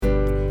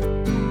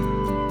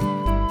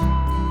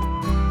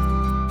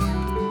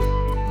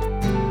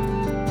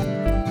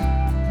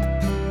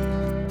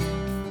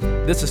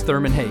this is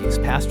Thurman Hayes,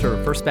 pastor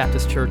of First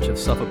Baptist Church of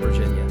Suffolk,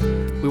 Virginia.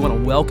 We want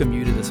to welcome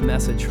you to this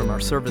message from our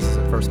services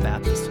at First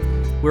Baptist.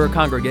 We're a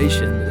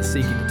congregation that is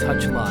seeking to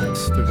touch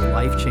lives through the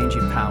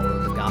life-changing power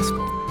of the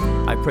gospel.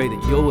 I pray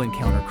that you'll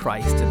encounter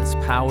Christ in His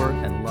power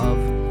and love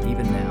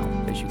even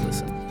now as you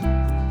listen.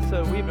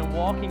 So we've been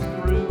walking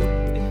through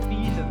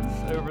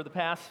Ephesians over the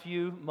past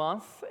few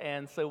months,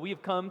 and so we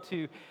have come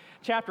to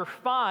chapter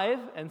 5,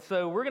 and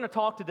so we're going to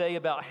talk today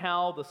about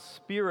how the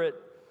Spirit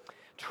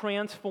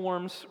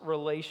transforms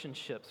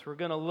relationships. We're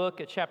going to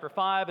look at chapter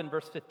 5 and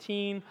verse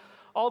 15,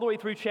 all the way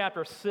through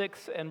chapter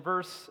 6 and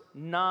verse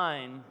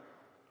 9.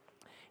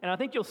 And I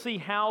think you'll see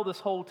how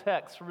this whole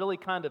text really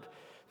kind of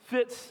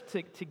fits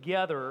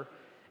together,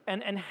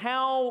 and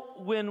how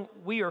when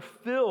we are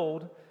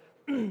filled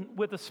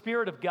with the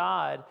Spirit of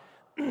God,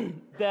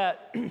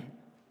 that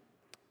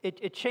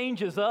it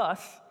changes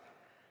us,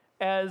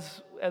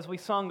 as we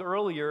sung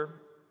earlier,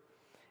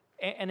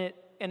 and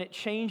it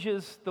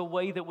changes the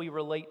way that we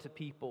relate to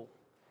people,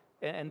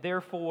 and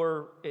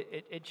therefore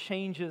it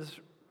changes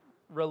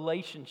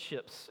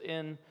relationships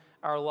in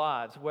our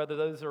lives, whether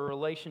those are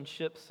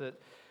relationships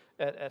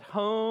at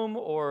home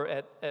or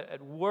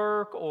at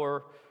work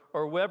or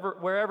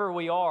wherever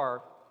we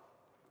are.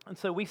 And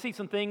so we see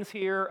some things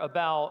here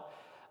about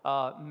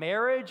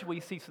marriage. We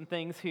see some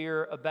things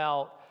here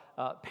about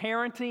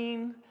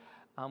parenting.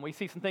 We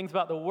see some things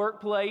about the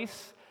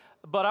workplace.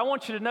 But I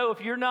want you to know,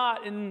 if you're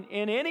not in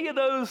any of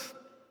those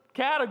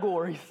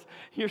categories,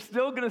 you're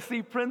still going to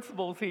see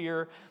principles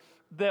here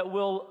that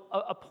will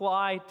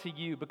apply to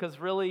you, because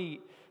really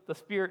the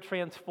Spirit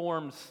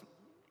transforms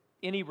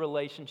any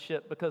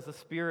relationship, because the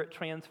Spirit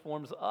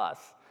transforms us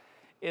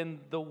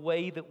in the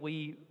way that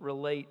we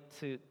relate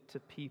to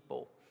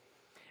people.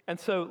 And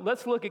so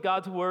let's look at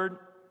God's Word,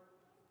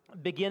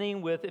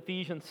 beginning with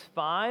Ephesians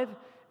 5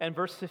 and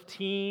verse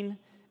 15,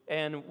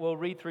 and we'll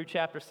read through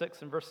chapter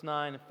 6 and verse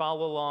 9 and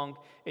follow along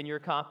in your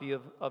copy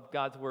of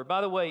God's Word.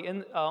 By the way,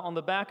 on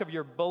the back of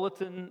your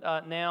bulletin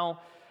now,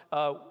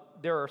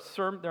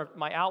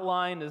 my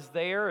outline is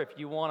there if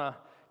you want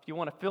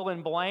to fill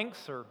in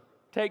blanks or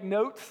take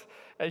notes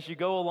as you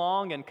go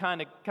along and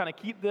kind of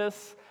keep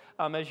this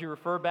as you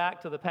refer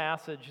back to the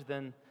passage,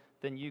 then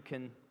you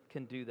can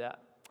do that.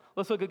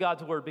 Let's look at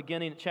God's Word,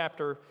 beginning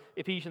at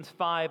Ephesians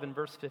 5 and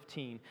verse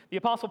 15. The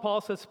Apostle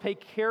Paul says, "Pay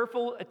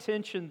careful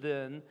attention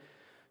then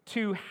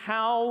to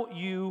how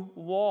you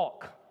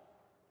walk,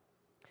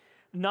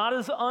 not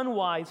as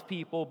unwise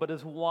people, but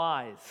as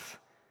wise,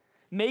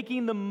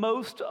 making the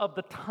most of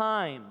the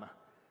time,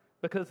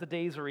 because the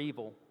days are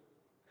evil.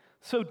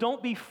 So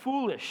don't be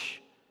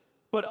foolish,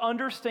 but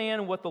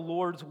understand what the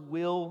Lord's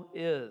will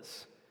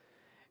is.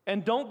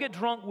 And don't get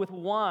drunk with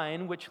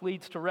wine, which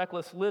leads to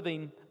reckless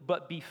living,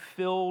 but be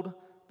filled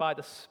by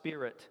the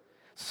Spirit,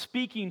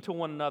 speaking to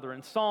one another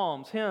in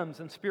psalms,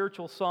 hymns, and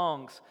spiritual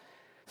songs,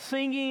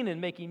 singing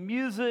and making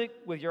music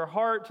with your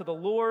heart to the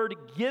Lord,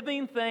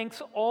 giving thanks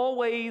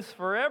always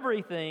for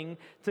everything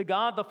to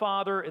God the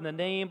Father in the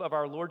name of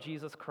our Lord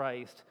Jesus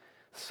Christ,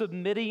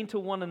 submitting to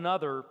one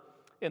another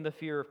in the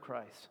fear of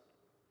Christ.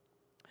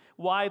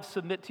 Wives,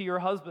 submit to your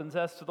husbands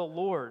as to the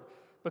Lord,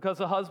 because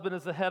the husband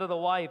is the head of the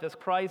wife, as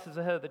Christ is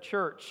the head of the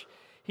church.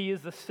 He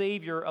is the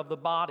Savior of the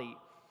body.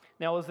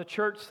 Now, as the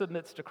church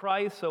submits to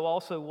Christ, so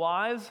also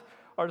wives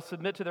are to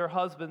submit to their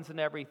husbands in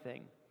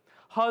everything.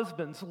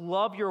 Husbands,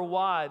 love your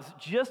wives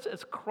just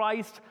as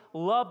Christ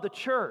loved the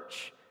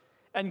church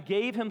and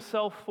gave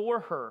himself for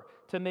her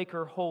to make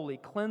her holy,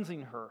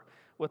 cleansing her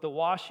with the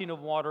washing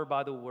of water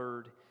by the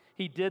word.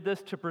 He did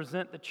this to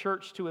present the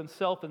church to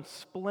himself in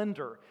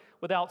splendor,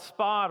 without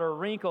spot or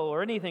wrinkle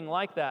or anything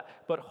like that,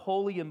 but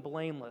holy and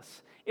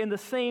blameless. In the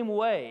same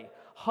way,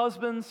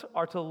 husbands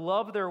are to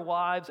love their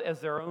wives as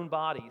their own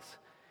bodies.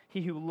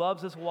 He who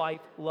loves his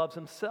wife loves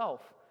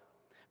himself.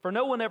 For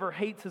no one ever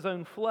hates his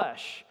own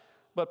flesh,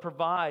 but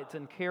provides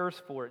and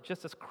cares for it,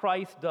 just as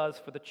Christ does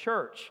for the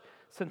church,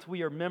 since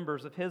we are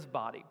members of his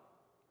body.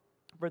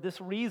 For this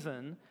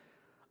reason,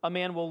 a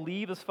man will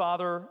leave his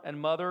father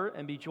and mother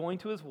and be joined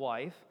to his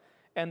wife,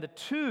 and the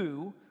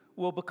two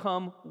will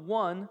become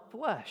one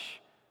flesh.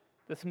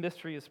 This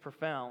mystery is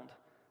profound,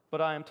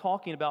 but I am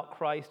talking about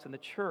Christ and the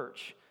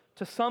church.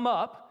 To sum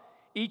up,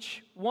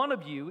 each one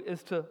of you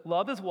is to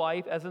love his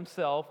wife as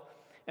himself,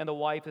 and the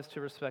wife is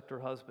to respect her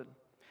husband.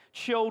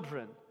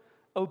 Children,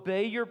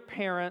 obey your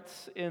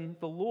parents in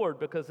the Lord,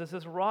 because this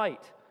is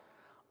right.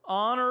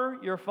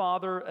 Honor your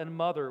father and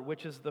mother,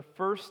 which is the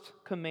first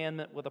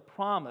commandment with a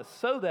promise,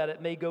 so that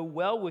it may go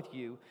well with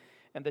you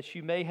and that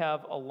you may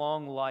have a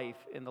long life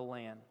in the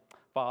land.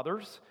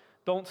 Fathers,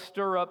 don't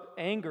stir up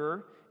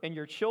anger in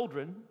your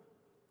children,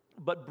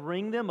 but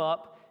bring them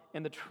up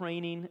in the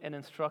training and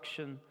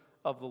instruction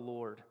of the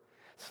Lord.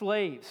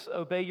 Slaves,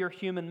 obey your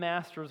human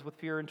masters with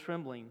fear and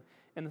trembling,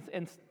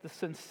 and the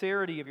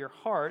sincerity of your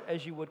heart,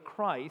 as you would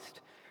Christ.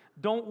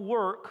 Don't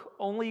work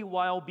only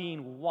while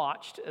being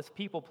watched as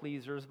people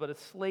pleasers, but as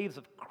slaves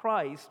of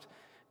Christ,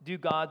 do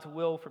God's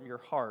will from your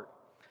heart.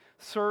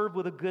 Serve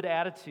with a good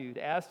attitude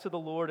as to the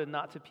Lord and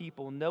not to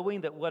people,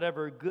 knowing that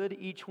whatever good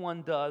each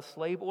one does,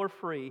 slave or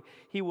free,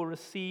 he will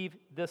receive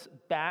this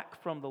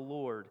back from the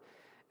Lord.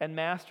 And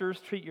masters,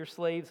 treat your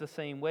slaves the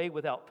same way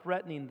without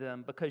threatening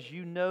them, because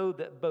you know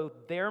that both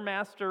their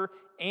master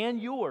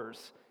and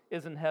yours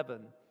is in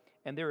heaven,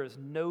 and there is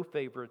no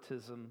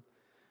favoritism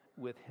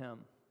with him.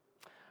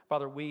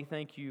 Father, we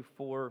thank you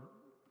for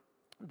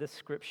this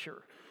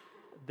scripture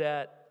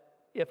that,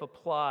 if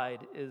applied,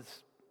 is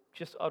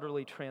just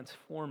utterly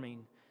transforming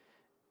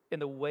in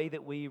the way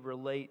that we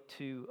relate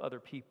to other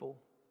people.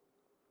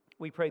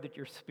 We pray that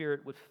your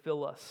Spirit would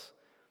fill us.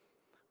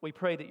 We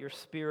pray that your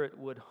Spirit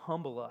would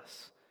humble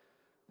us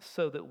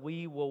so that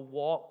we will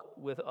walk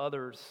with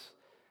others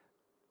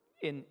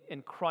in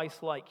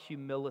Christ-like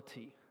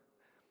humility,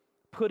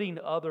 putting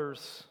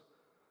others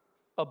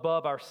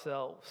above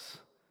ourselves,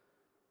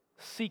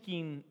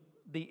 seeking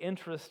the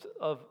interest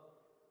of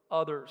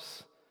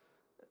others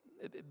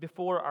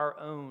before our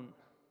own.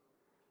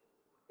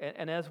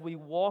 And as we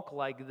walk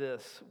like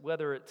this,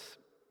 whether it's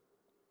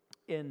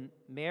in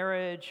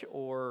marriage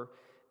or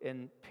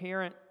in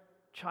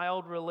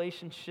parent-child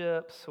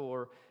relationships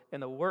or in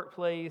the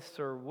workplace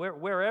or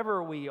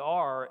wherever we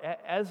are,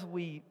 as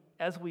we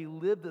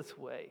live this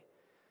way,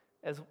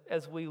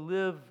 as we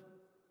live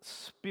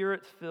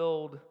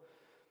Spirit-filled,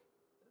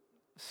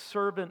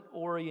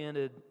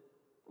 servant-oriented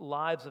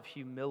lives of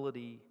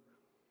humility,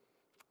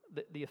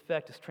 the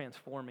effect is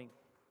transforming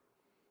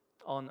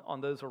on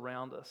those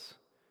around us.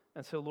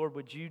 And so, Lord,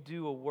 would you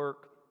do a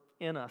work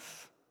in us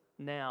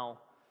now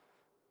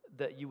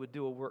that you would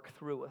do a work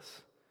through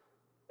us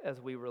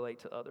as we relate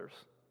to others.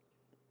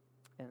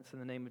 And it's in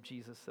the name of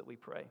Jesus that we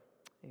pray.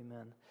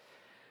 Amen.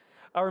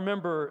 I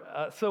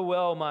remember so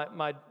well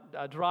my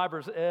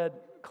driver's ed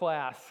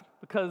class,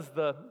 because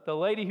the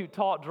lady who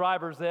taught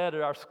driver's ed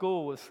at our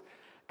school was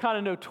kind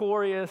of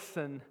notorious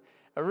and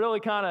really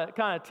kind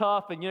of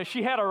tough, and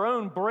she had her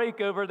own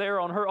brake over there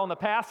on the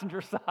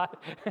passenger side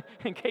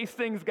in case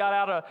things got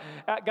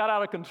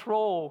out of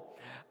control.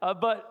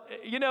 But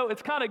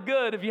it's kind of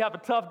good if you have a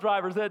tough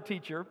driver's ed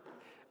teacher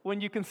when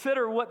you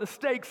consider what the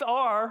stakes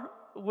are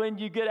when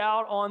you get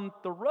out on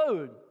the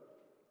road.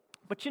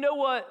 But you know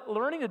what?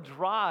 Learning to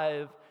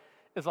drive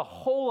is a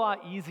whole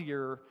lot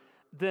easier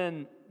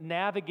than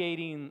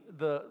navigating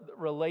the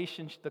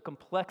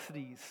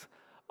complexities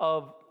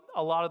of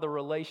a lot of the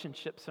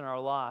relationships in our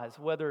lives,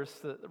 whether it's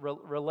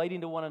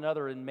relating to one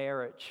another in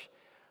marriage,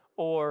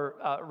 or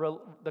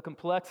the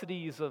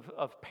complexities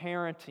of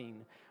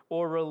parenting,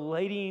 or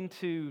relating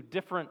to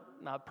different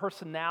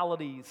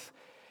personalities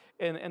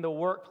in the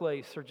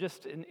workplace, or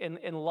just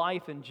in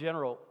life in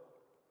general.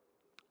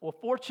 Well,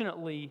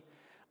 fortunately,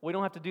 we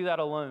don't have to do that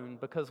alone,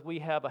 because we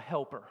have a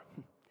helper.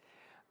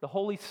 The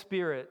Holy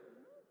Spirit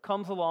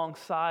comes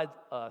alongside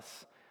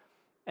us,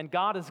 and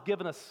God has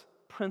given us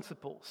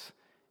principles.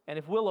 And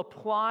if we'll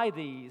apply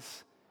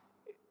these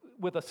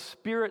with a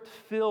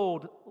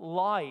Spirit-filled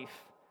life,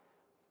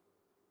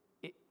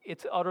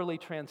 it's utterly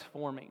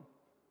transforming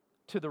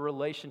to the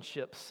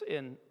relationships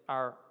in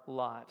our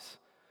lives.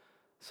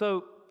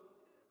 So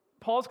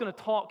Paul's going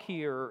to talk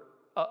here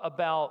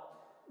about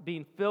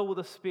being filled with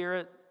the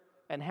Spirit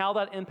and how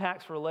that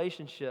impacts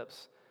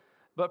relationships.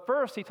 But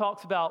first, he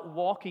talks about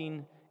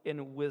walking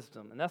in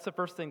wisdom. And that's the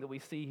first thing that we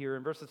see here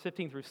in verses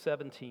 15 through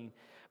 17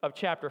 of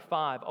chapter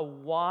 5, a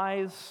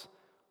wise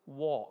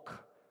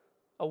walk.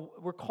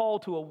 We're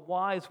called to a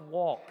wise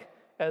walk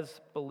as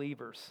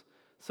believers.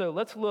 So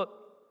let's look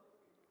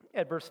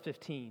at verse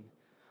 15.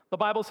 The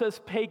Bible says,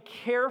 "Pay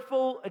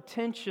careful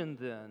attention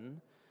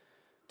then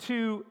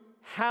to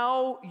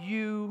how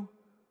you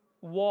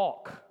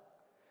walk."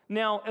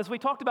 Now, as we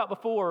talked about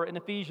before in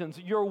Ephesians,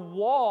 your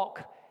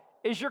walk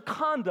is your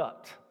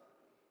conduct.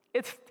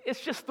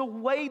 It's just the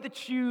way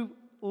that you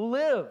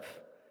live.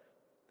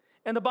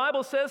 And the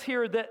Bible says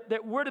here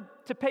that we're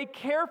to pay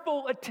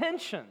careful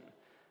attention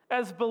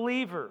as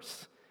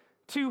believers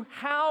to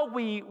how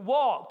we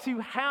walk, to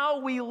how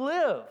we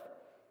live.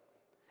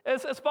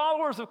 As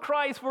followers of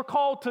Christ, we're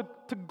called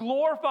to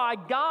glorify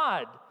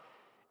God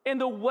in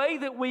the way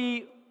that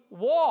we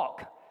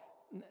walk.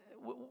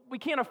 We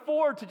can't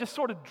afford to just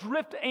sort of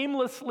drift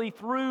aimlessly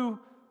through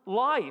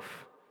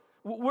life.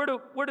 We're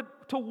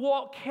to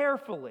walk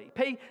carefully.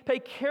 Pay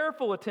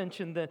careful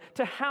attention then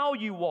to how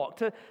you walk,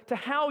 to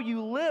how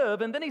you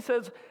live. And then he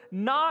says,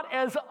 not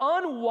as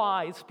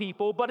unwise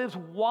people, but as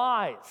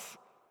wise.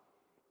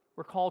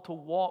 We're called to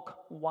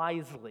walk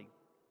wisely.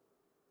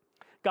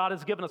 God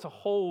has given us a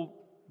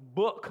whole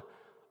book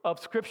of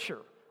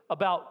Scripture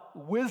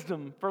about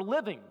wisdom for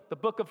living, the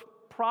book of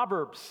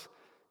Proverbs.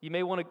 You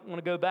may want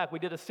to go back. We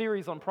did a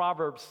series on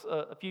Proverbs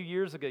a few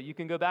years ago. You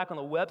can go back on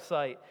the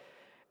website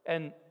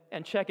and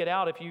check it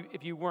out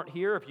if you weren't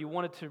here, if you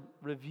wanted to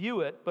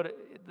review it. But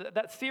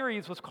that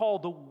series was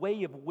called The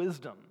Way of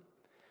Wisdom,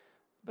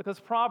 because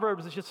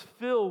Proverbs is just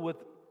filled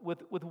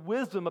with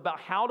wisdom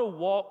about how to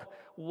walk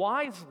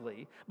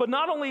wisely. But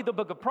not only the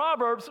book of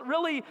Proverbs,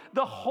 really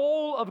the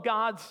whole of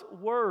God's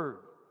Word.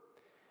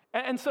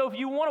 And so if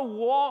you want to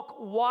walk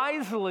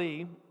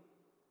wisely,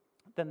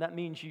 then that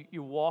means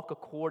you walk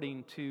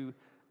according to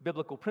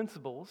biblical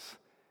principles.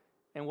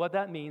 And what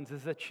that means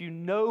is that you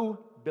know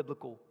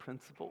biblical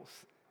principles.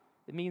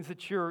 It means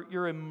that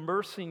you're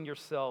immersing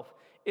yourself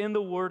in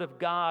the Word of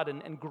God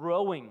and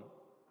growing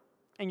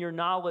in your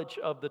knowledge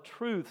of the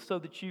truth so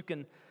that you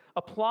can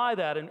apply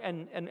that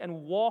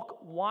and walk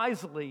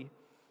wisely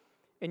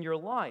in your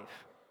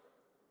life.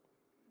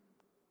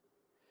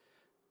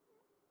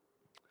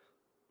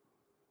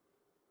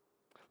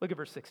 Look at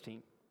verse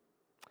 16.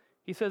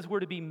 He says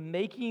we're to be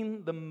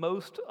making the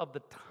most of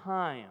the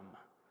time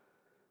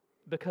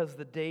because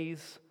the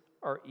days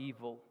are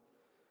evil.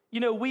 You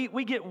know,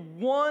 we get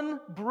one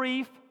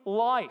brief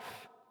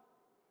life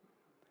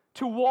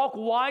to walk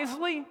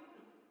wisely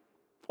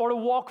or to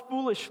walk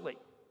foolishly.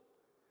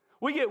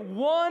 We get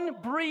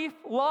one brief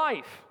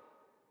life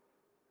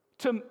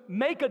to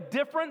make a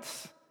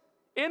difference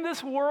in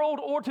this world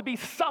or to be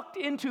sucked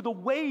into the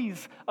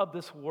ways of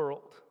this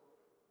world.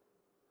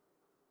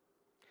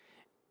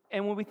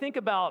 And when we think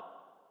about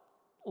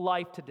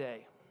life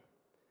today,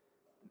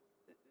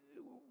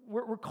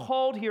 we're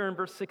called here in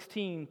verse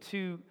 16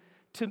 to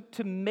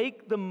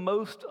make the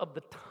most of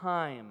the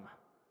time.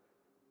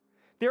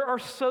 There are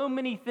so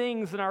many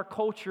things in our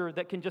culture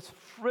that can just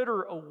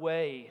fritter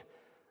away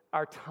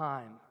our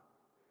time.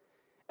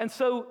 And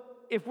so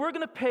if we're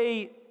going to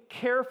pay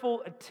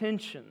careful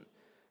attention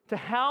to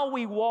how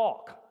we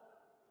walk,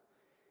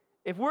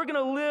 if we're going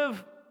to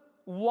live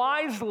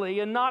wisely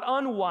and not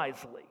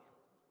unwisely,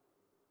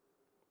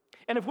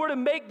 and if we're to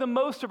make the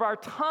most of our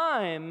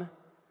time,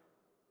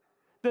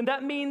 then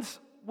that means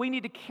we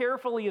need to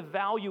carefully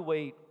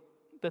evaluate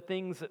the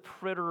things that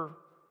fritter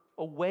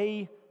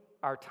away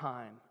our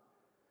time.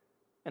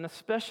 And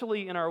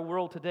especially in our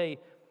world today,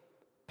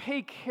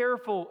 pay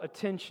careful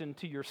attention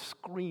to your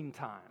screen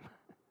time.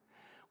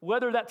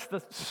 Whether that's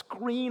the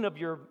screen of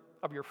your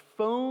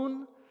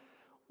phone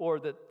or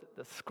the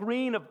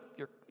screen of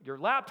your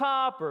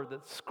laptop or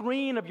the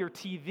screen of your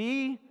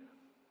TV.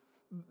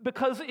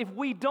 Because if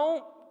we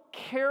don't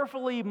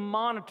carefully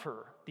monitor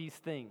these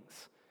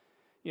things,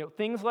 you know,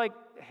 things like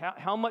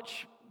how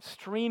much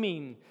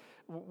streaming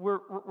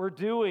we're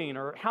doing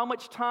or how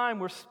much time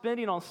we're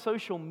spending on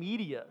social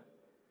media.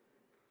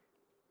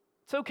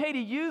 It's okay to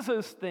use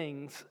those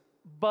things,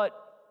 but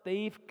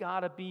they've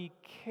got to be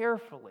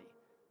carefully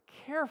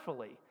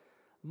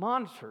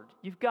monitored.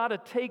 You've got to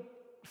take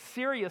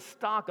serious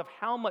stock of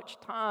how much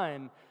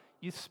time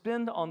you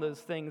spend on those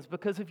things,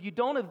 because if you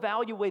don't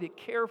evaluate it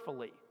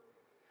carefully,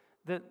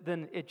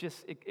 then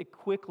it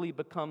quickly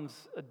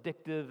becomes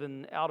addictive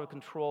and out of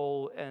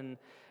control, and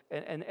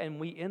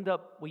we end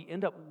up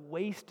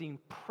wasting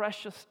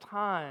precious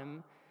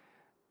time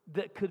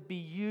that could be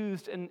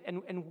used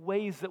in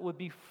ways that would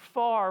be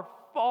far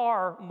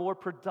more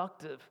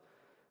productive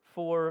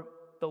for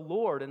the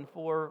Lord and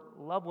for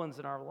loved ones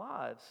in our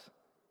lives.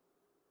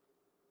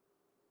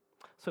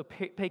 So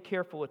pay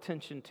careful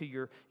attention to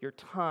your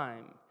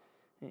time.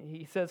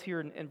 He says here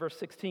in verse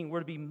 16,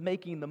 we're to be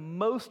making the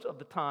most of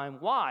the time.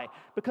 Why?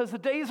 Because the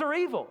days are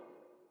evil.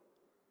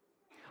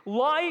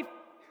 Life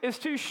is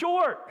too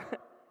short.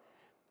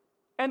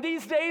 And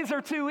these days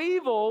are too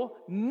evil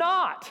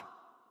not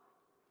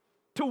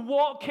to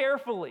walk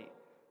carefully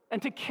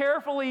and to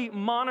carefully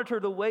monitor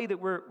the way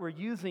that we're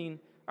using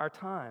our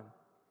time.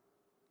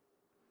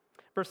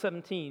 Verse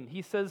 17,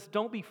 he says,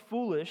 don't be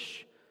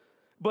foolish,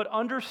 but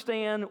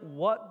understand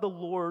what the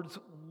Lord's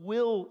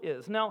will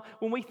is. Now,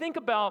 when we think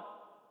about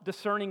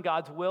discerning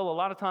God's will, a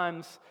lot of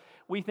times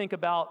we think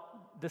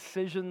about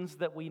decisions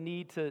that we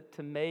need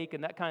to make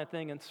and that kind of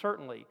thing, and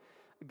certainly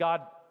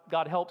God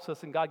helps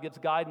us and God gives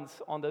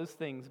guidance on those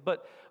things.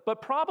 But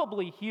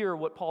probably here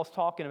what Paul's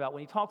talking about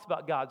when he talks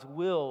about God's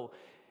will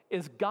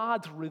is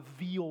God's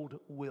revealed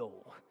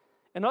will.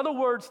 In other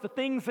words, the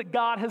things that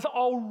God has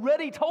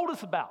already told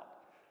us about.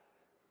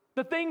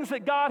 The things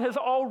that God has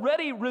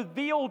already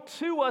revealed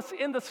to us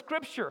in the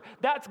Scripture.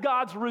 That's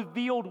God's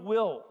revealed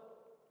will.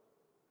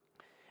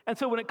 And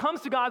so when it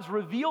comes to God's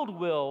revealed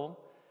will,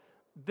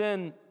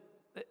 then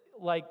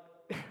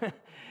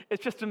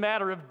it's just a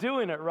matter of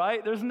doing it,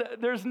 right?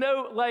 There's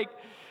no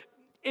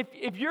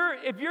if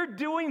you're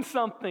doing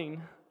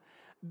something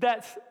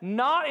that's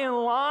not in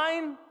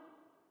line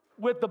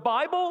with the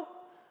Bible,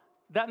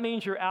 that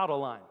means you're out of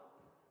line.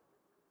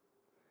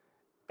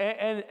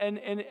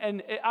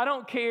 And I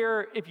don't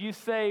care if you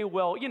say,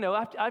 well, you know,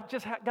 I've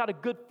just got a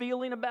good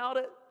feeling about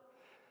it,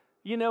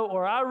 you know,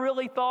 or I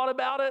really thought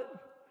about it,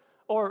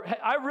 or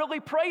I really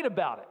prayed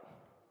about it.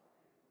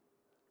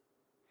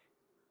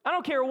 I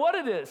don't care what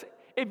it is.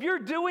 If you're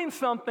doing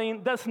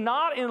something that's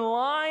not in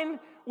line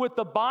with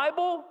the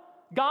Bible,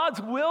 God's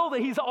will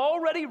that He's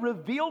already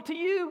revealed to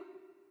you,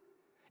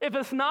 if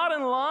it's not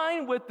in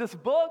line with this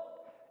book,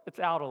 it's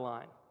out of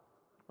line,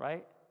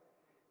 right?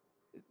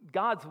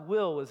 God's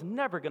will is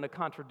never going to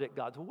contradict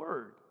God's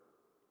word.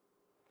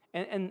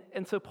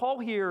 And so Paul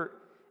here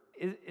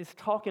is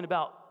talking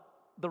about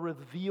the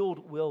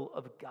revealed will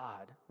of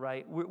God,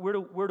 right?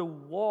 We're to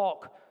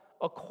walk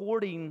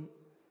according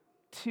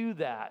to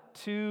that,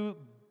 to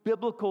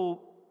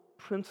biblical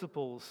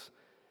principles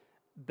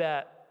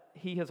that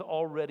he has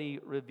already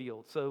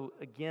revealed. So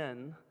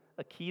again,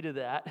 a key to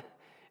that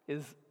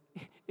is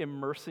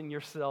immersing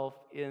yourself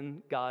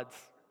in God's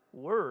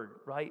word,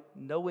 right?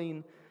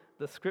 Knowing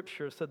the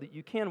scriptures so that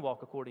you can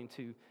walk according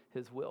to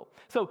his will.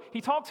 So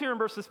he talks here in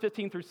verses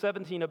 15 through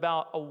 17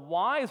 about a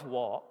wise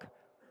walk.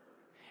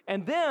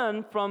 And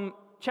then from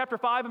chapter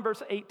 5 and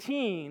verse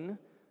 18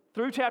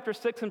 through chapter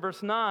 6 and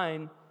verse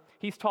 9,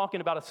 he's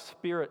talking about a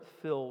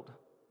spirit-filled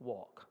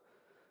walk.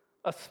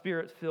 A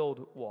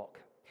spirit-filled walk.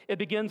 It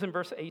begins in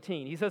verse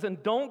 18. He says,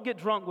 "And don't get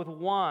drunk with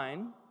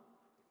wine,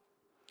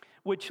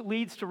 which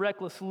leads to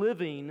reckless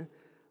living,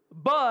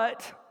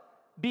 but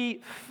be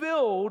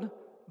filled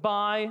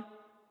by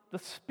the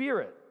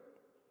Spirit."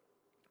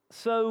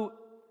 So,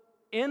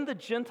 in the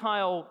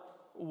Gentile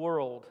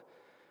world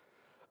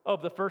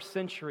of the first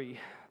century,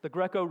 the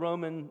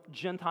Greco-Roman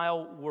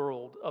Gentile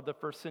world of the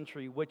first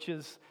century, which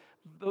is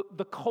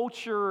the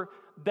culture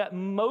that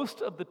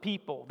most of the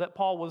people that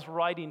Paul was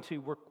writing to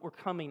were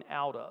coming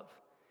out of.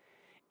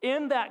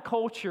 In that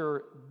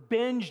culture,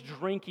 binge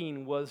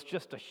drinking was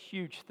just a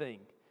huge thing,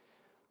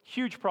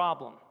 huge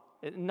problem.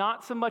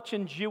 Not so much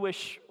in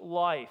Jewish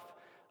life.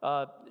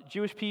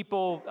 Jewish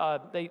people,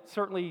 they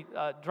certainly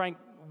drank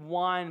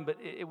wine, but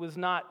it was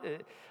not,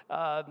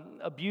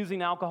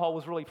 abusing alcohol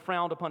was really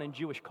frowned upon in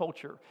Jewish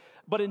culture.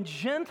 But in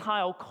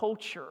Gentile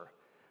culture,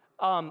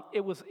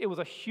 it was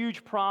a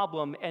huge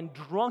problem, and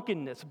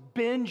drunkenness,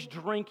 binge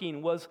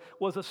drinking was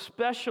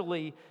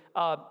especially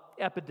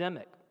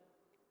epidemic.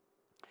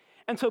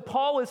 And so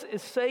Paul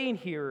is saying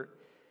here,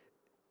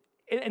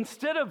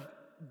 instead of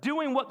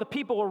doing what the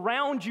people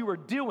around you are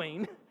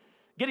doing,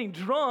 getting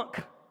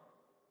drunk,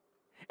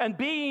 and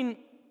being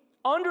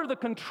under the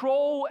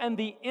control and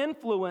the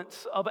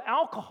influence of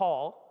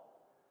alcohol,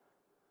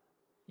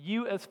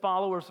 you as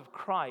followers of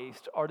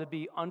Christ are to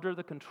be under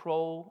the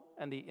control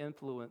and the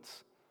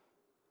influence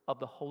of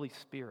the Holy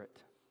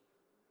Spirit.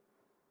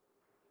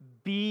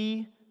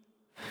 Be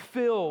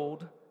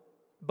filled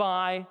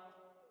by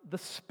the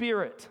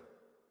Spirit.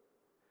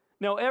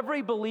 Now,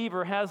 every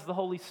believer has the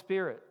Holy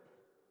Spirit.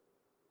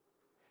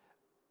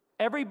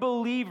 Every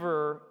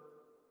believer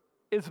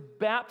is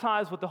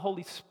baptized with the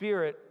Holy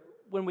Spirit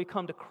when we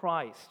come to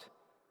Christ.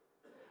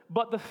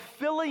 But the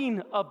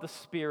filling of the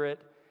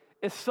Spirit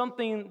is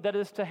something that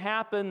is to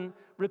happen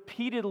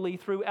repeatedly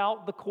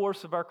throughout the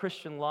course of our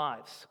Christian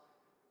lives.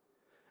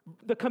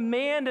 The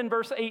command in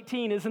verse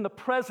 18 is in the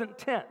present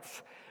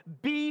tense.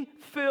 Be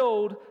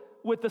filled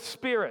with the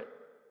Spirit.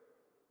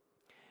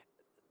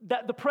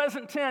 That the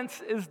present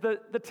tense is the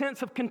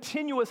tense of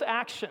continuous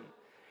action.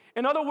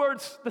 In other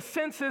words, the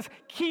sense is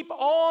keep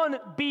on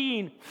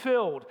being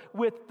filled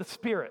with the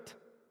Spirit.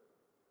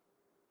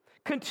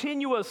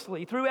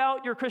 Continuously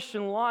throughout your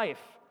Christian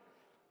life.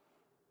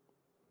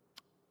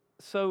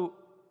 So,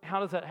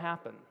 how does that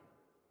happen?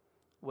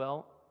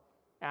 Well,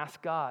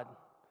 ask God.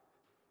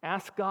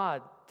 Ask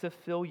God to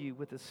fill you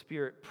with the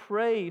Spirit.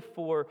 Pray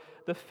for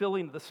the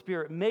filling of the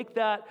Spirit. Make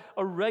that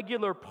a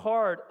regular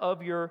part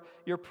of your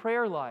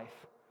prayer life.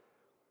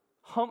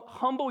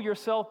 Humble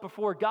yourself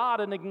before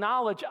God and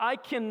acknowledge, I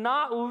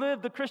cannot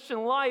live the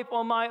Christian life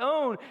on my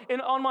own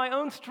and on my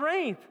own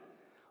strength.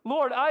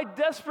 Lord, I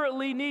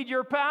desperately need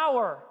your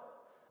power.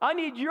 I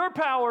need your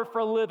power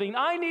for living.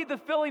 I need the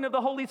filling of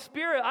the Holy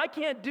Spirit. I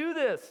can't do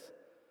this.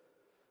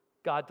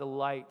 God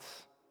delights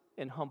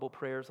in humble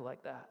prayers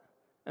like that.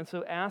 And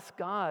so ask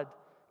God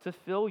to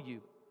fill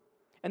you.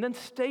 And then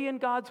stay in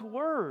God's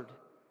Word.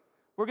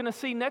 We're going to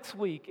see next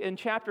week in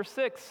chapter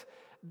 6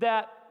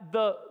 that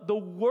the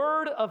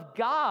Word of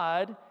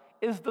God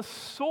is the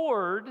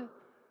sword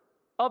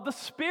of the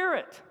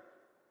Spirit.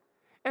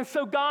 And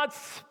so God's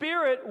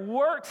Spirit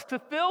works to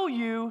fill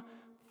you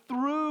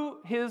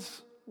through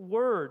His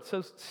Word.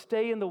 So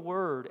stay in the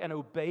Word and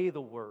obey the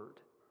Word.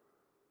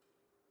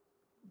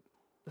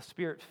 The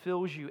Spirit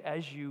fills you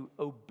as you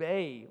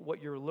obey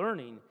what you're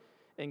learning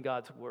in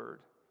God's Word.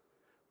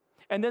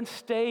 And then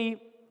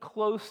stay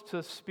close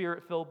to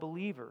Spirit-filled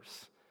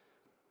believers.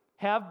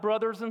 Have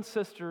brothers and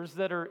sisters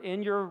that are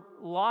in your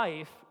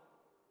life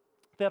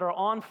that are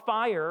on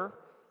fire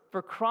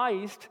for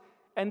Christ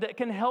and that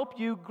can help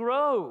you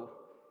grow.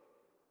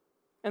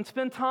 And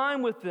spend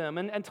time with them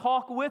and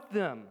talk with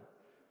them.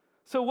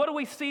 So what do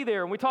we see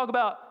there? When we talk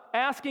about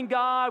asking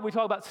God, we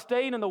talk about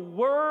staying in the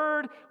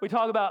Word, we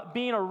talk about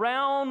being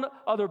around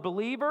other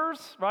believers,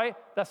 right?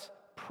 That's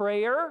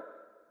prayer,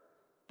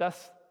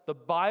 that's the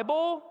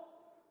Bible,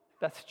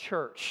 that's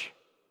church.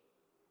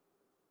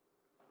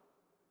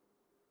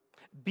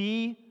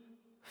 Be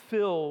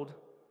filled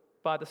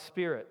by the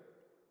Spirit.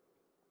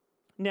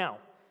 Now,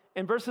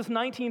 in verses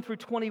 19 through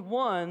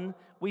 21,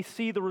 we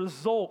see the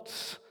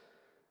results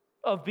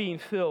of being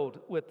filled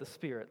with the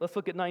Spirit. Let's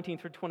look at 19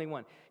 through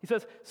 21. He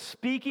says,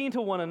 speaking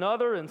to one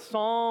another in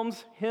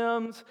psalms,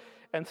 hymns,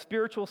 and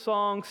spiritual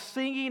songs,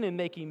 singing and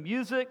making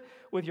music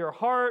with your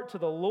heart to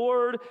the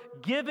Lord,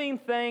 giving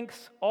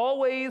thanks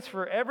always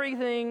for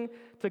everything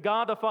to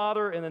God the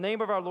Father in the name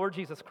of our Lord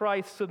Jesus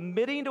Christ,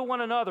 submitting to one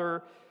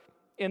another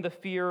in the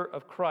fear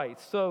of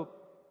Christ. So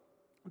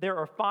there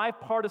are 5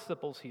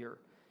 participles here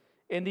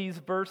in these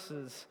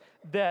verses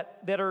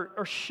that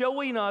are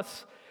showing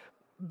us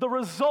the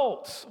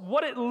results,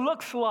 what it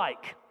looks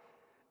like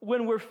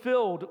when we're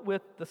filled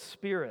with the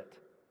Spirit.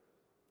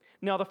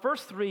 Now, the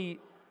first three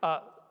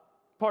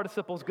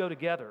participles go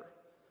together.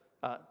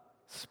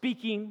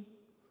 Speaking,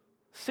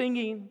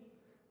 singing,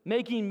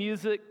 making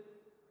music.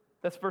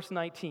 That's verse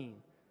 19.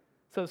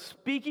 So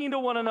speaking to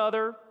one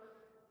another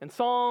in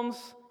psalms,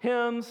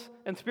 hymns,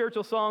 and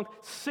spiritual songs,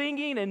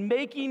 singing and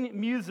making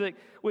music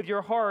with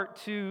your heart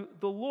to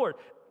the Lord.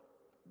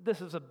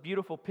 This is a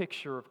beautiful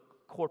picture of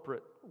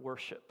corporate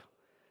worship.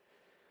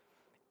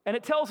 And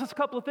it tells us a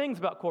couple of things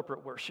about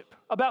corporate worship,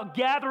 about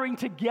gathering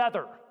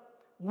together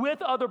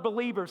with other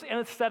believers in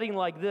a setting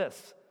like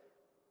this.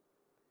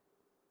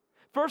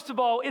 First of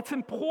all, its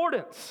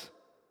importance.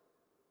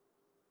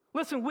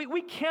 Listen,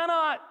 we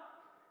cannot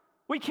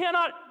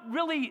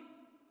really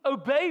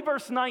obey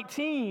verse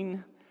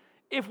 19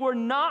 if we're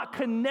not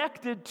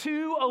connected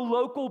to a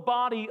local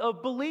body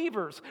of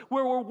believers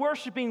where we're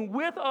worshiping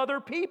with other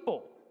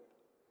people.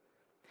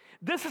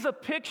 This is a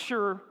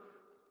picture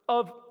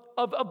of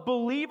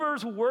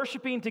believers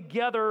worshiping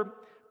together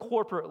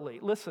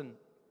corporately. Listen,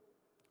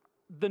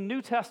 the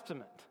New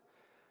Testament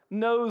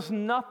knows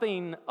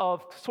nothing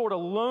of sort of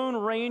Lone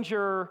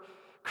Ranger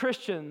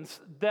Christians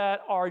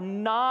that are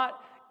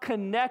not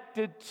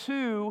connected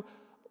to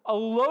a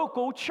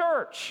local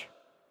church.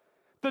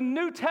 The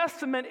New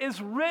Testament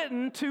is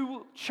written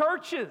to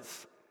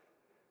churches,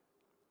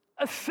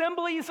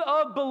 assemblies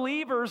of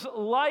believers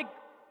like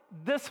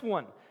this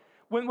one.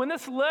 When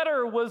this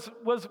letter was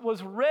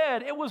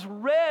read, it was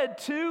read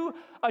to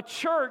a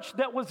church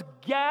that was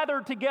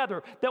gathered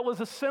together, that was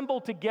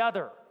assembled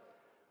together.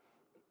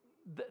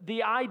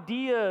 The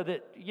idea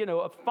that,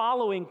 of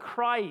following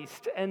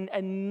Christ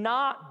and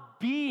not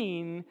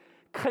being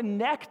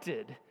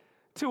connected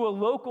to a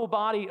local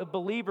body of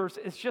believers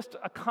is just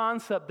a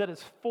concept that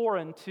is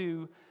foreign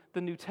to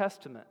the New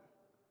Testament.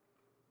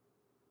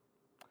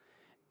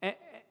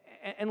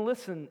 And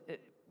listen,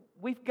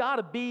 we've got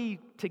to be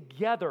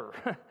together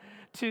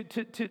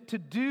to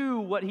do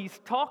what he's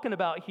talking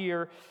about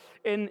here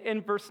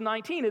in verse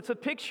 19. It's a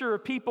picture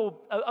of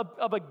people,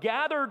 of a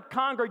gathered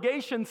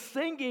congregation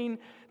singing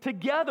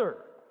together.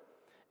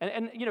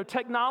 And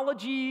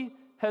technology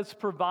has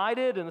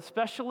provided, and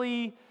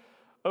especially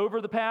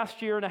over the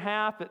past year and a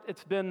half,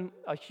 it's been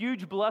a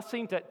huge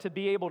blessing to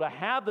be able to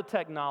have the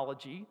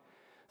technology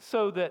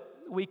so that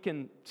we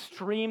can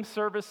stream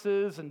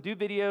services and do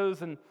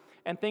videos and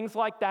things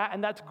like that,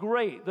 and that's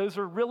great. Those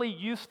are really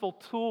useful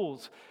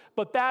tools,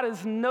 but that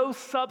is no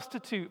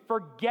substitute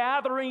for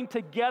gathering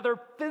together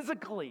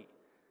physically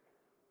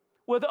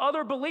with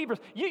other believers.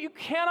 You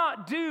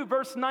cannot do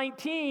verse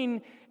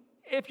 19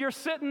 if you're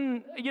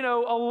sitting,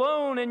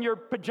 alone in your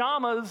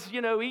pajamas,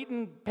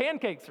 eating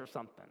pancakes or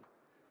something.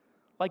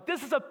 Like,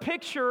 this is a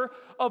picture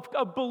of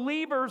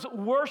believers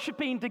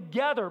worshiping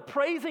together,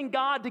 praising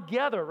God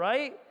together,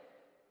 right?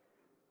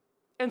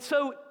 And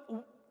so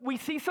we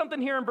see something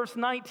here in verse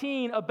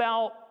 19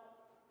 about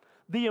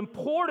the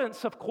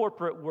importance of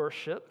corporate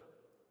worship,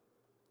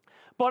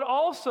 but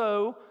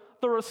also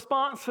the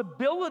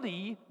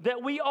responsibility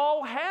that we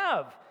all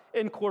have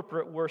in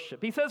corporate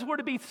worship. He says we're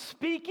to be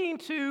speaking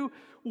to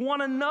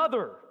one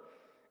another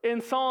in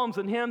psalms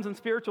and hymns and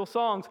spiritual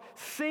songs,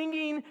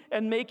 singing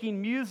and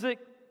making music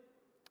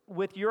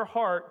with your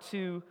heart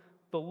to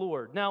the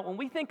Lord. Now, when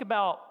we think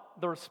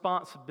about the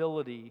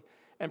responsibility,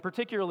 and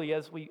particularly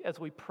as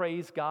we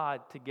praise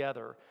God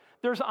together,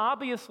 there's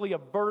obviously a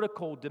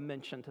vertical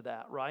dimension to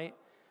that, right?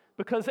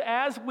 Because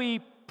as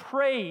we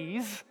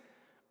praise,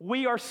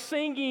 we are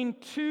singing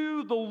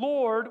to the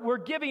Lord, we're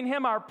giving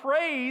Him our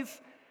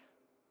praise,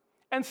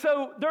 and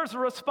so there's a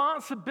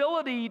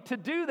responsibility to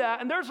do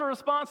that, and there's a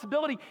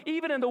responsibility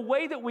even in the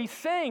way that we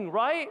sing,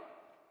 right?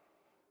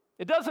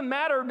 It doesn't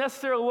matter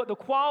necessarily what the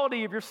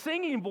quality of your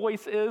singing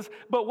voice is,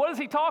 but what does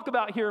he talk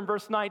about here in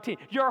verse 19?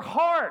 Your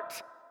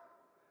heart.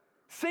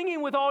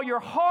 Singing with all your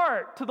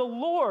heart to the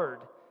Lord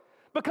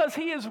because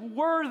He is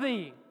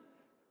worthy.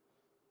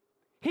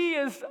 He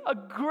is a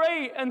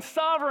great and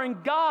sovereign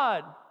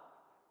God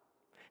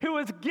who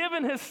has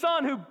given His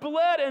Son, who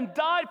bled and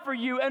died for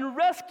you and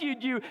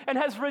rescued you and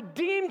has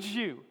redeemed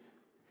you.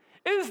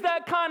 Is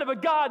that kind of a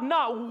God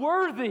not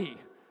worthy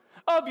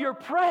of your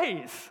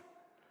praise?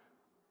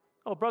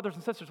 Oh, brothers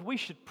and sisters, we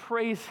should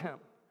praise Him.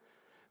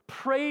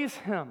 Praise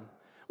Him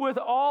with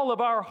all of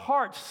our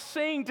hearts.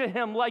 Sing to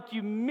Him like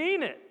you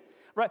mean it,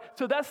 right?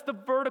 So that's the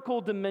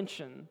vertical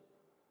dimension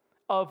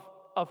of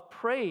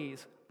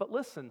praise. But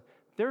listen,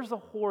 there's a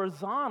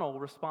horizontal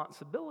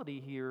responsibility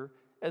here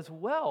as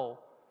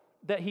well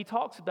that he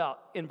talks about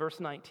in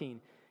verse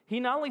 19. He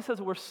not only says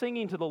we're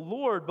singing to the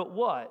Lord, but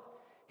what?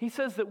 He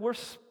says that we're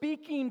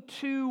speaking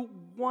to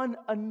one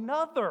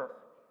another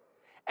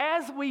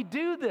as we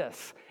do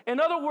this. In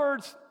other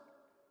words,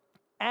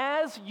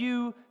 as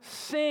you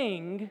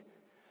sing,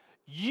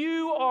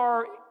 you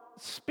are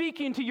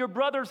speaking to your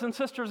brothers and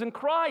sisters in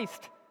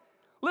Christ.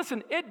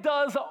 Listen, it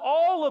does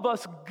all of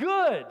us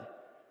good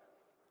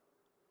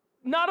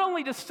not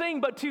only to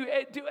sing, but to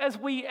as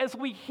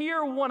we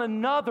hear one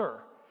another,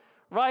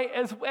 right?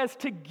 As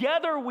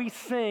together we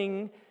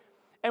sing,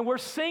 and we're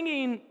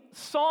singing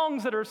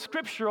songs that are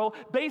scriptural,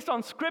 based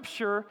on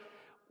Scripture,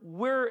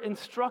 we're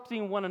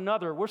instructing one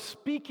another. We're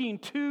speaking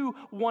to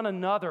one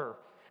another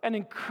and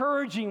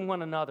encouraging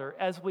one another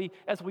as we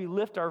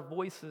lift our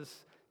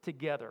voices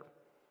together.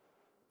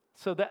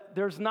 So that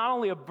there's not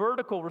only a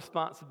vertical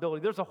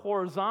responsibility, there's a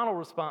horizontal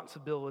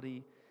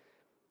responsibility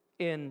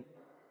in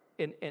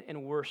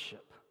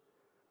worship.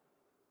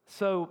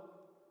 So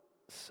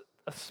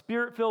a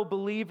Spirit-filled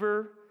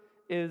believer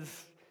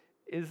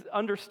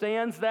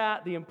understands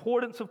that, the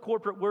importance of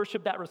corporate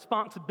worship, that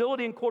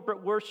responsibility in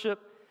corporate worship.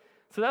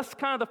 So that's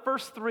kind of the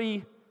first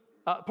three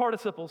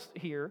participles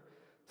here: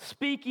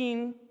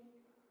 speaking,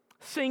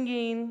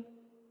 singing,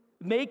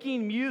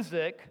 making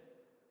music.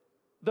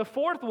 The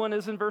fourth one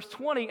is in verse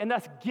 20, and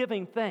that's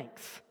giving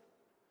thanks.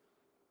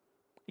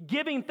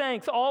 Giving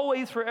thanks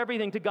always for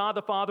everything to God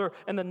the Father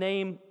in the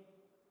name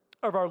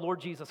of our Lord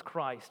Jesus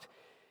Christ.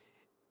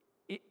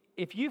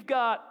 If you've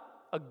got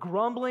a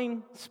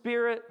grumbling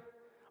spirit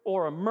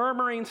or a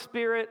murmuring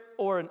spirit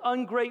or an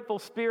ungrateful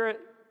spirit,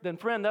 then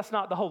friend, that's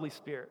not the Holy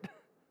Spirit.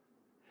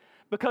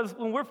 Because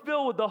when we're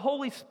filled with the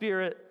Holy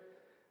Spirit,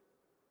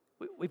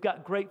 we've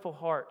got grateful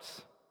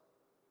hearts.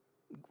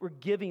 We're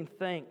giving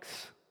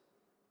thanks.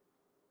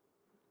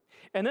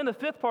 And then the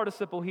fifth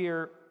participle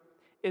here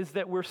is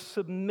that we're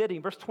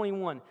submitting. Verse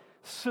 21,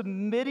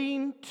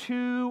 submitting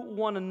to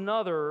one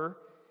another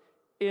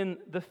in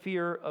the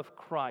fear of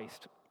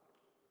Christ.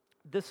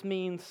 This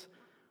means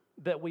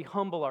that we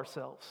humble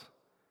ourselves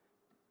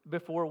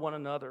before one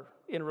another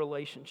in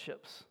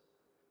relationships.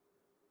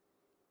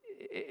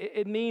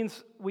 It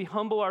means we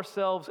humble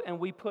ourselves and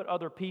we put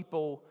other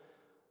people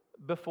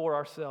before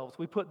ourselves.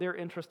 We put their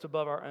interest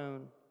above our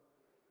own.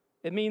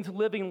 It means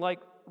living like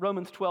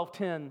Romans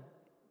 12:10,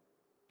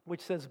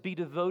 which says, be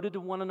devoted to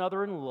one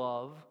another in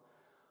love,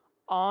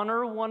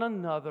 honor one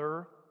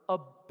another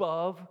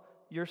above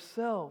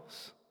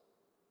yourselves.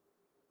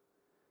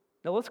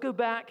 Now let's go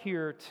back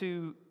here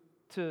to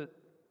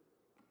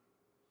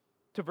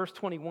verse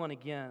 21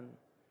 again.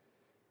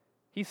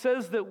 He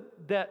says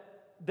that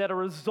a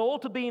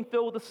result of being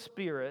filled with the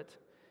Spirit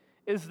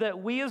is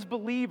that we as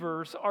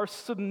believers are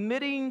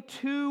submitting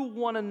to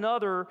one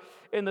another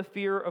in the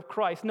fear of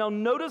Christ. Now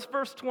notice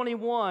verse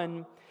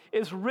 21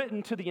 is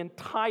written to the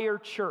entire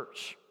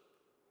church.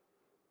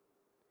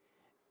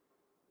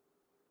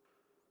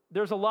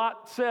 There's a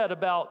lot said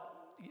about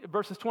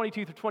verses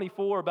 22 through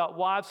 24 about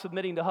wives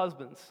submitting to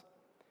husbands.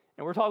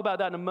 And we'll talk about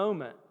that in a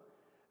moment.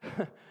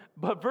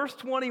 But verse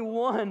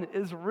 21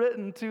 is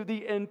written to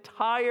the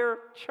entire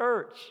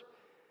church.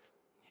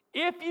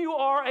 If you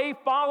are a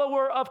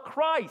follower of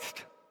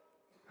Christ,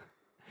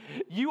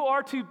 you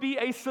are to be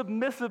a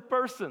submissive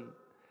person,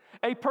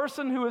 a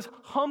person who is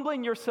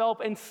humbling yourself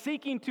and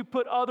seeking to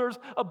put others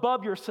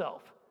above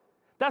yourself.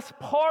 That's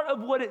part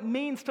of what it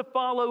means to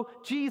follow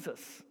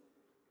Jesus.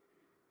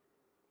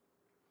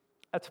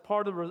 That's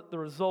part of the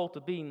result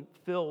of being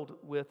filled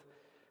with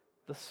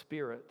the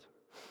Spirit.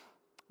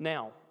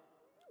 Now,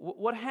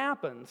 what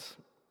happens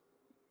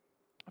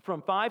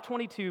from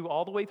 5:22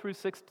 all the way through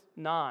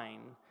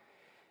 6:9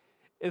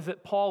 is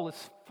that Paul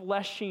is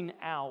fleshing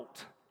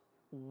out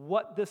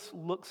what this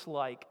looks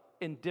like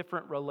in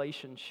different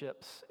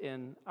relationships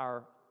in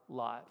our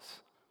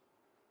lives.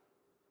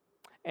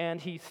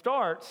 And he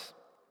starts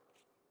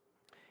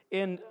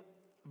in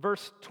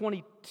verse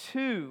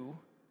 22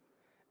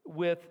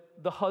 with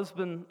the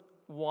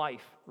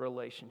husband-wife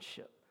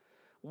relationship.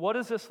 What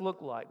does this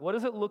look like? What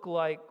does it look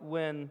like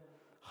when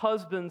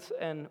husbands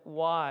and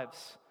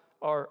wives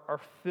are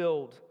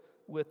filled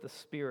with the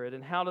Spirit?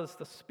 And how does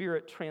the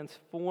Spirit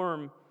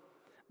transform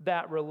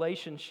that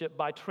relationship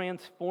by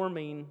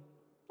transforming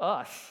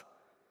us?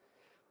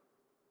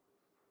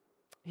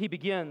 He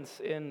begins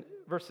in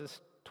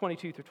verses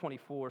 22 through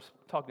 24,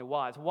 talking to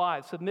wives.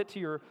 Wives, submit to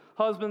your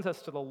husbands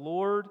as to the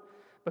Lord,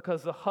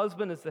 because the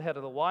husband is the head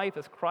of the wife,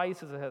 as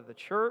Christ is the head of the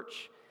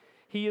church.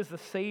 He is the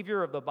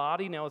Savior of the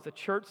body. Now, as the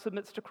church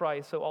submits to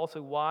Christ, so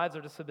also wives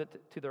are to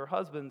submit to their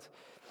husbands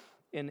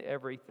in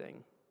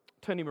everything.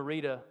 Tony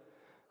Merida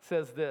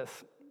says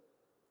this: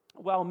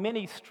 while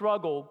many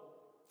struggle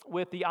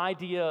with the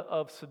idea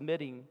of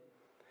submitting,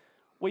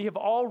 we have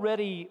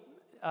already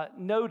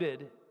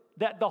noted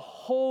that the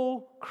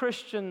whole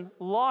Christian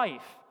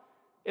life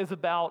is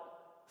about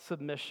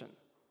submission.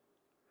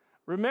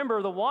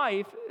 Remember, the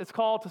wife is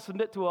called to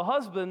submit to a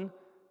husband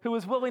who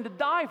is willing to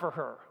die for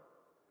her.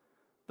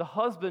 The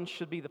husband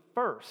should be the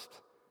first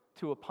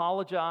to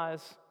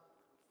apologize,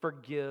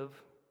 forgive,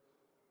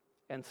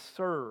 and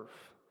serve.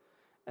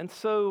 And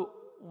so,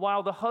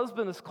 while the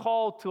husband is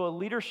called to a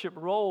leadership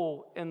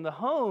role in the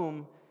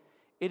home,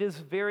 it is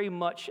very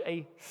much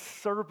a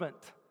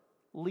servant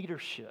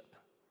leadership.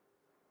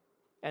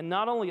 And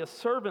not only a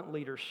servant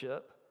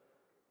leadership,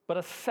 but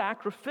a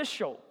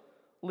sacrificial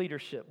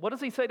leadership. What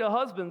does he say to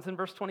husbands in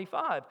verse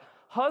 25?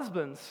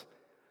 Husbands,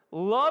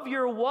 love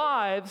your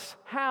wives,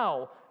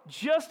 how?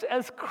 Just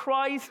as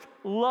Christ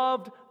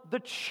loved the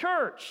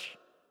church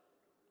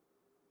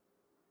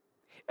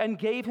and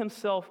gave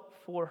himself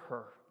for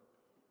her.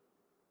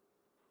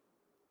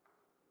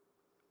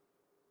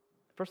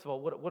 First of all,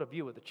 what a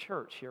view of the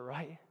church here,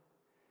 right?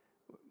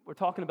 We're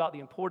talking about the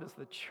importance of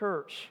the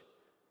church.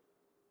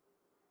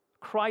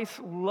 Christ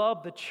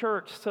loved the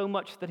church so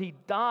much that he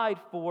died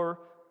for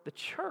the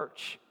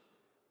church.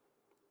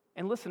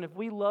 And listen, if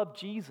we love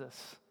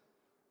Jesus,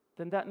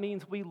 then that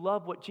means we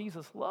love what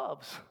Jesus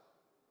loves.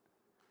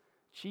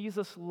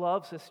 Jesus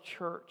loves his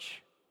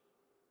church.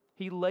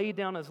 He laid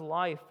down his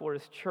life for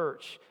his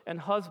church. And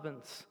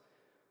husbands,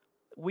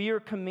 we are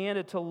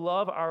commanded to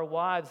love our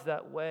wives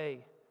that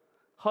way.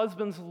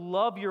 Husbands,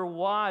 love your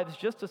wives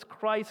just as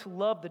Christ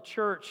loved the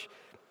church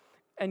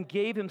and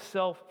gave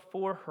himself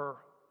for her.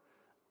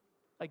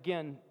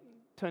 Again,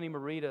 Tony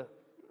Merida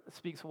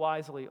speaks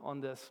wisely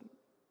on this.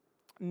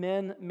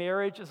 Men,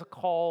 marriage is a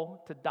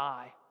call to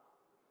die.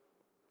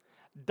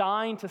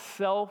 Dying to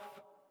self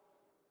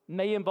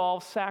may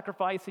involve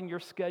sacrificing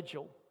your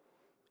schedule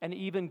and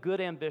even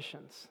good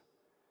ambitions.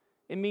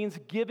 It means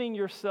giving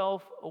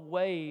yourself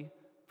away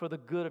for the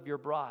good of your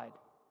bride.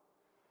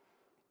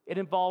 It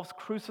involves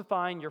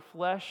crucifying your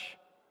flesh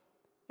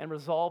and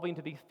resolving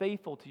to be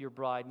faithful to your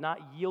bride,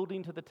 not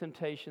yielding to the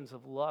temptations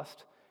of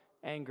lust,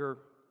 anger,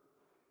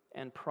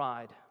 and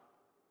pride.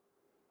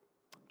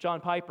 John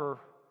Piper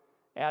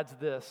adds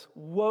this: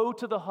 woe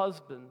to the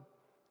husband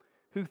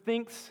who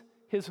thinks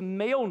his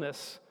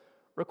maleness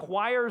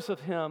requires of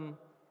him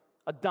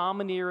a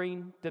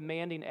domineering,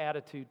 demanding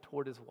attitude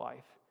toward his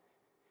wife.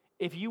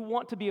 If you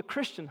want to be a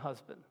Christian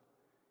husband,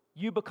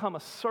 you become a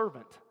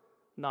servant,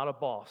 not a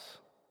boss.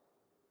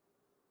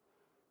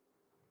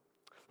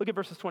 Look at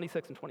verses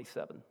 26 and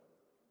 27.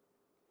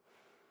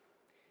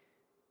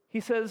 He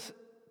says,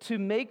 to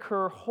make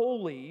her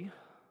holy,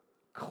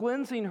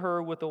 cleansing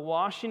her with the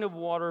washing of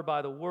water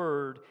by the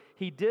word,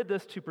 he did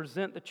this to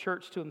present the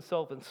church to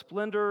himself in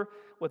splendor,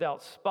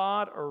 without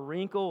spot or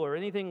wrinkle or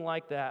anything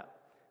like that,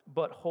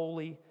 but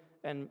holy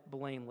and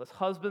blameless.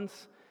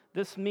 Husbands,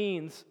 this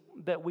means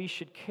that we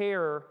should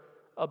care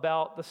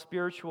about the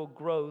spiritual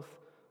growth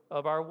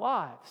of our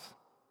wives.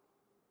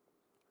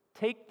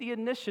 Take the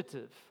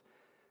initiative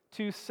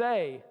to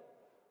say,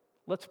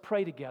 let's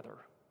pray together.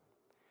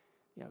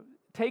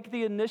 Take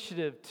the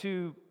initiative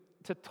to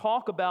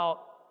talk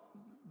about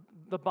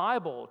the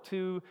Bible,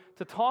 to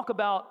talk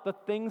about the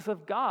things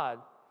of God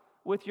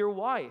with your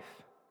wife.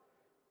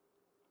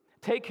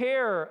 Take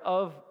care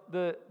of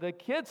the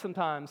kids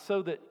sometimes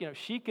so that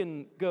she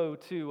can go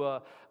to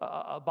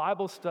a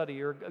Bible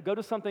study or go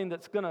to something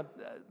that's going to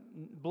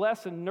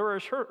bless and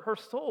nourish her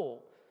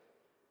soul.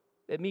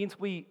 It means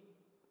we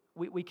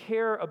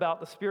care about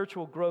the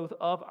spiritual growth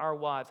of our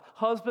wives.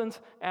 Husbands,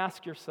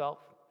 ask yourself,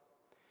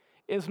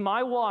 is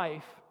my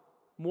wife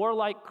more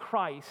like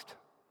Christ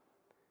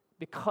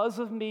because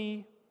of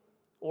me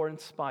or in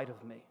spite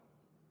of me?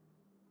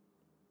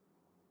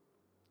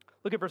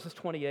 Look at verses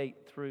 28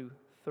 through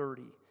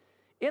 30.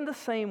 In the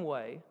same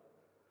way,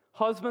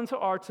 husbands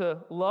are to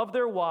love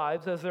their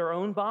wives as their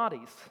own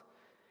bodies.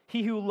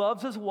 He who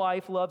loves his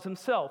wife loves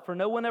himself, for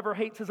no one ever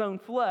hates his own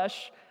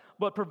flesh,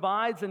 but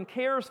provides and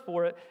cares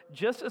for it,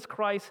 just as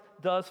Christ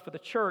does for the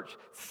church,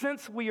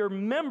 since we are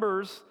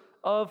members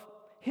of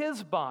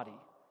his body.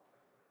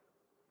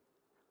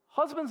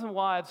 Husbands and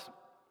wives,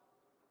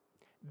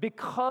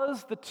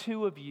 because the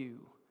two of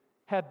you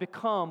have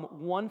become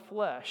one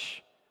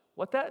flesh,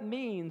 what that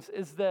means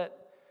is that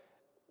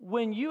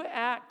when you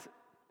act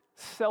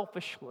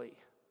selfishly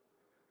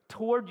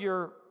toward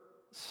your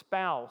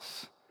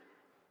spouse,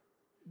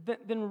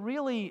 then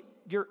really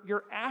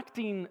you're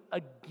acting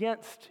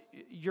against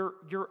your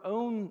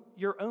own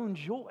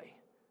joy,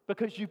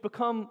 because you've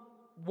become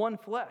one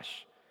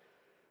flesh.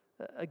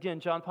 Again,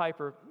 John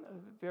Piper,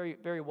 very,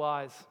 very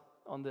wise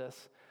on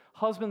this.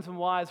 Husbands and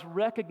wives,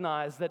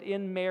 recognize that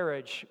in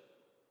marriage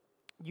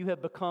you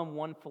have become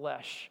one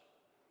flesh.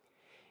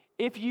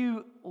 If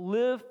you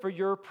live for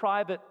your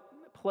private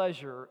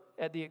pleasure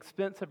at the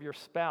expense of your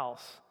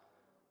spouse,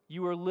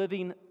 you are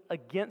living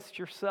against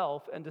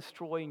yourself and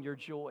destroying your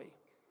joy.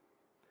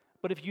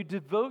 But if you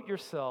devote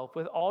yourself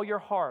with all your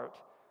heart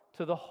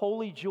to the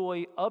holy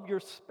joy of your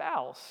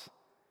spouse,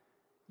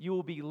 you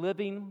will be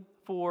living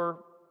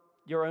for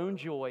your own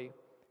joy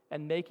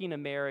and making a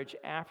marriage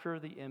after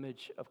the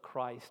image of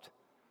Christ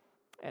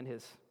and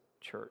his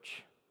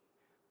church.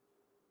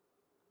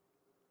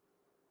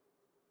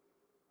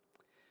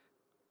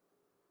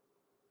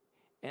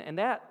 And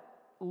that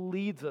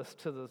leads us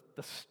to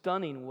the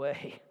stunning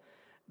way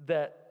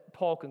that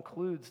Paul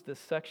concludes this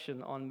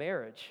section on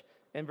marriage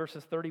in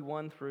verses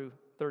 31 through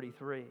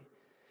 33.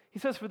 He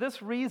says, for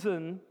this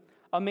reason,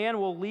 a man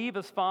will leave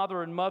his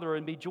father and mother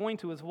and be joined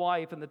to his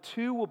wife, and the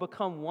two will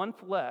become one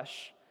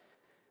flesh.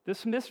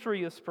 This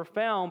mystery is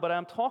profound, but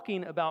I'm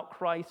talking about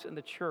Christ and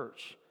the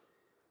church.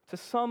 To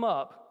sum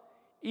up,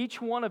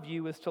 each one of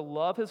you is to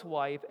love his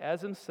wife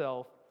as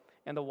himself,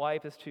 and the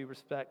wife is to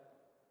respect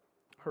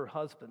her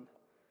husband.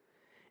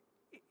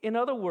 In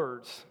other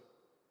words,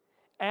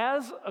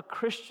 as a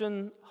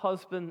Christian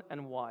husband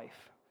and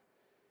wife,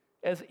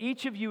 as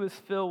each of you is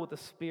filled with the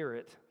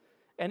Spirit,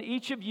 and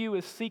each of you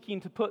is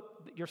seeking to put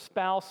your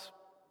spouse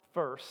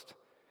first,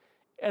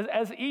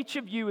 as each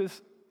of you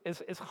is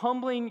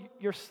humbling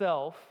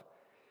yourself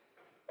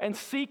and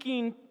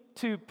seeking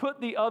to put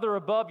the other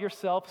above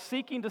yourself,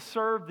 seeking to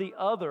serve the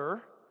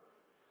other,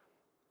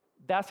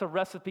 that's a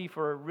recipe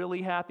for a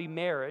really happy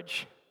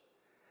marriage,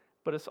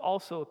 but it's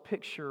also a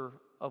picture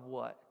of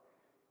what?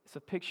 It's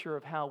a picture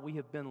of how we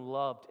have been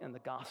loved in the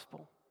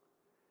gospel.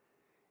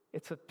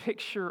 It's a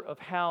picture of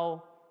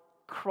how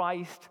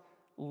Christ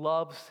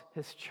loves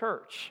his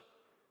church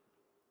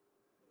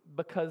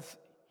because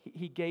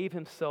he gave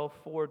himself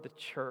for the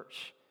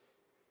church.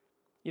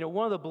 You know,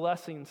 one of the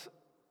blessings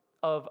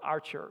of our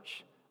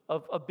church,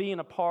 of being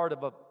a part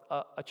of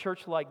a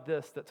church like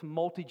this that's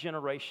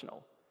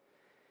multi-generational,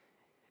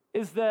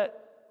 is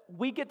that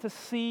we get to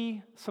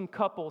see some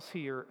couples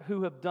here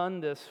who have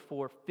done this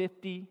for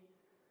 50,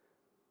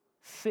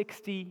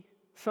 60,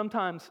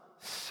 sometimes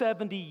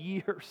 70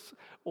 years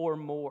or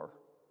more,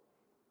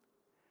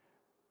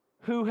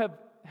 who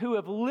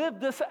have lived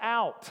this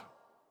out,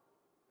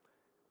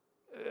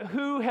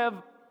 who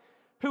have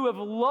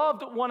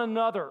loved one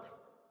another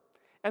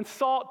and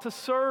sought to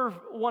serve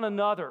one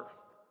another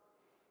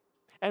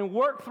and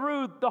work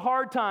through the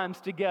hard times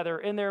together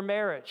in their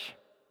marriage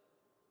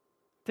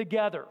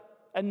together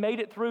and made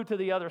it through to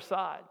the other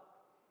side.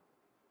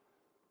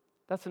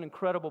 That's an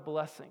incredible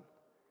blessing.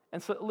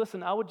 And so,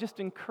 listen, I would just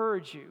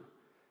encourage you,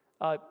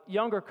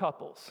 younger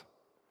couples,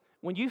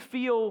 when you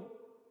feel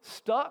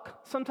stuck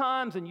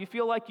sometimes and you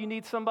feel like you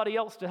need somebody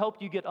else to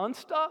help you get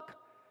unstuck,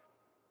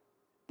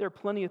 there are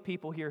plenty of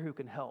people here who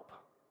can help.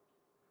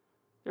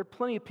 There are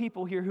plenty of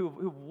people here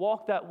who've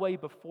walked that way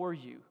before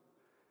you.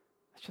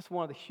 It's just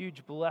one of the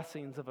huge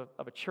blessings of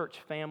a church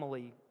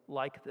family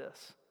like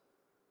this.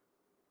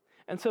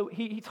 And so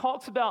he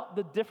talks about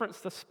the difference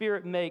the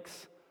Spirit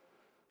makes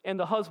in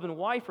the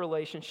husband-wife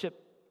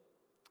relationship.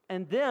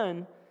 And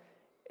then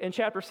in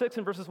chapter 6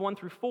 and verses 1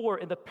 through 4,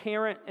 in the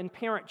parent and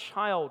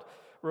parent-child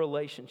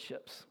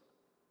relationships.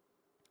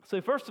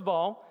 So first of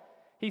all,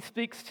 he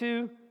speaks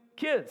to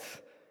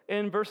kids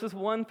in verses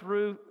 1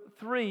 through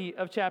 3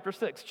 of chapter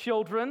 6.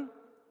 Children,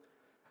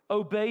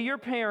 obey your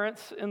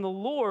parents in the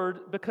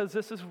Lord because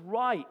this is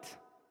right.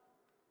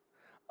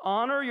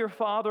 Honor your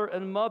father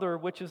and mother,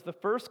 which is the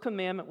first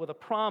commandment with a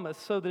promise,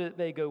 so that it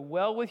may go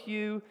well with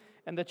you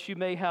and that you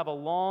may have a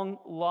long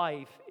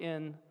life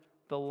in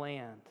the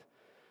land.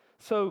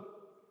 So,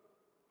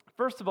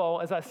 first of all,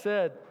 as I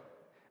said,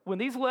 when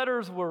these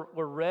letters were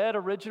read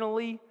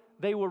originally,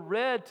 they were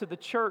read to the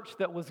church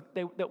that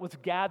was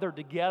gathered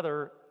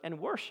together and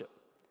worship.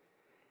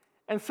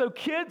 And so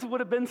kids would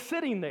have been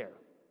sitting there.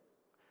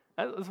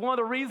 That was one of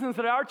the reasons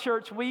that our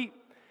church, we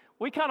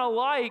kind of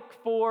like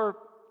for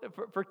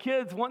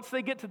kids, once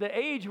they get to the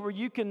age where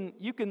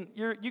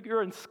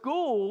you're in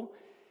school,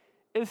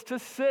 is to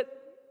sit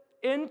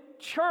in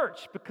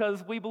church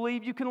because we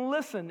believe you can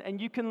listen and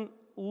you can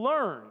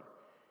learn.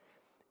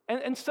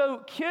 And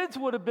so kids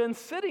would have been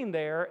sitting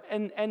there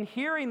and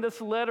hearing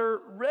this letter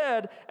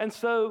read, and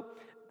so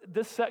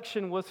this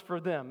section was for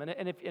them.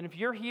 And if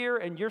you're here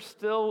and you're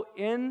still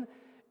in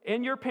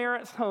your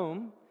parents'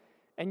 home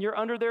and you're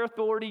under their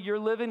authority, you're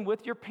living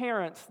with your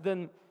parents,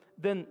 then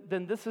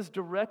this is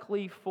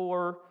directly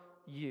for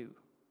you.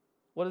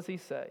 What does he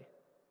say?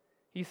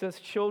 He says,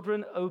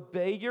 children,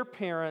 obey your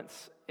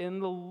parents in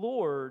the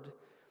Lord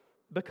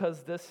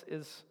because this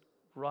is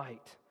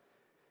right.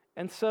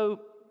 And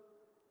so,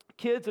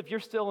 kids, if you're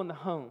still in the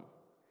home,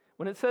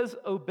 when it says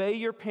obey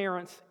your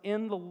parents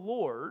in the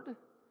Lord,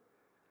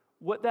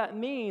 what that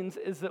means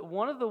is that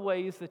one of the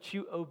ways that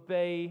you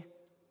obey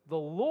the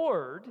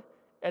Lord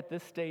at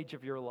this stage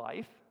of your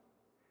life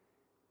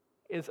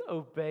is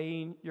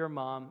obeying your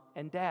mom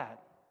and dad.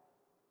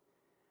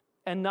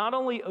 And not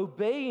only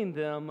obeying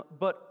them,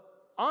 but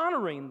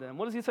honoring them.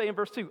 What does he say in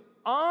verse 2?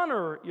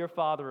 Honor your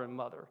father and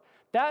mother.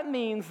 That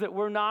means that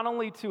we're not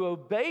only to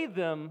obey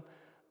them,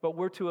 but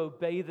we're to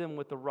obey them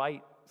with the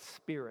right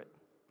spirit.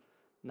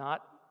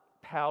 Not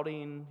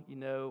pouting,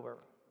 or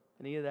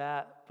any of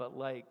that, but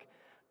like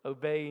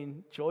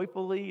obeying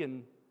joyfully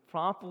and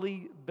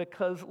promptly.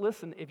 Because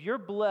listen, if you're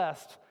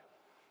blessed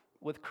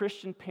with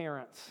Christian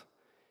parents,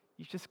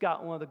 you've just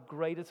got one of the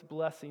greatest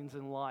blessings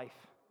in life.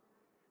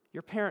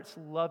 Your parents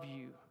love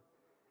you,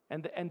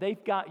 and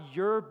they've got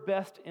your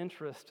best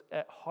interest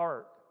at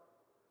heart.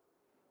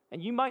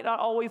 And you might not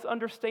always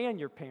understand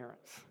your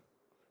parents.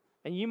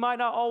 And you might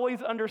not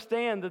always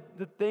understand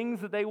the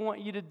things that they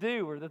want you to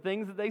do or the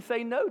things that they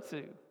say no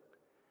to.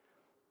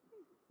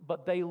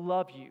 But they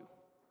love you.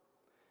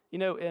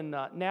 In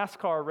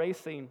NASCAR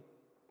racing,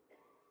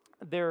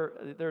 they're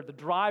the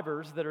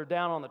drivers that are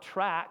down on the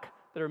track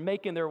that are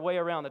making their way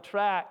around the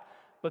track.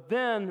 But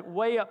then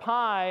way up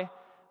high,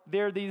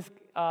 there are these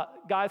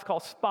guys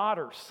called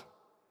spotters.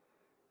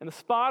 And the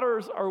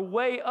spotters are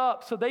way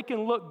up so they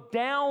can look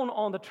down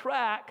on the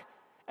track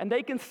and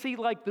they can see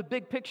like the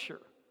big picture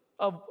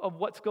of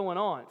what's going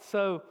on.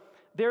 So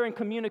they're in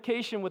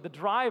communication with the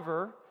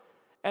driver,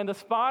 and the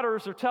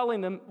spotters are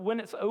telling them when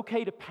it's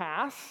okay to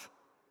pass,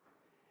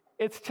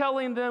 It's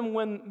telling them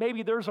when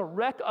maybe there's a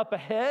wreck up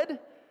ahead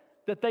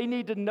that they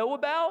need to know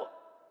about.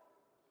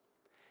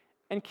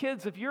 And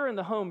kids, if you're in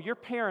the home, your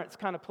parents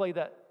kind of play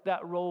that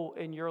role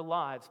in your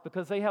lives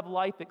because they have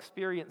life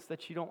experience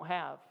that you don't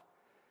have.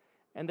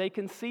 And they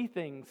can see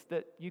things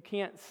that you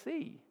can't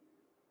see.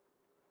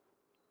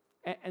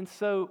 And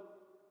so,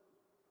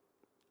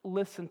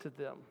 listen to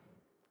them.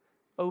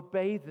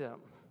 Obey them.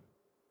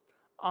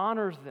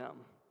 Honor them.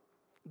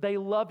 They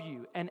love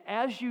you. And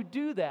as you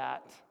do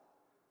that,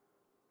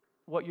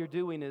 what you're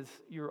doing is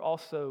you're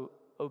also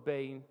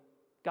obeying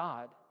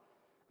God.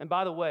 And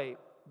by the way,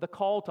 the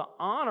call to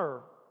honor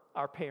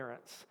our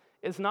parents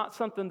is not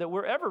something that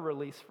we're ever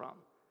released from.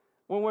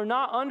 When we're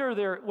not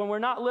when we're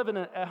not living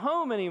at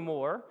home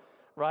anymore,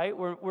 right?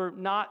 We're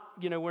not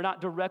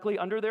directly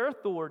under their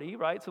authority,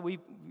 right? So we've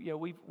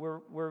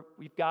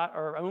got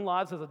our own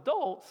lives as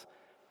adults.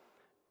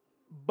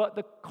 But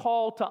the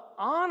call to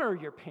honor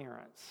your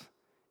parents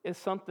is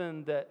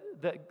something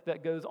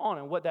that goes on.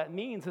 And what that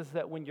means is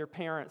that when your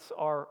parents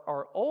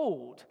are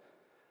old,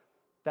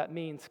 that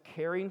means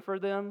caring for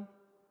them,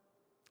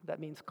 that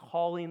means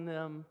calling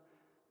them,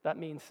 that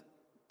means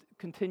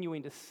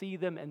continuing to see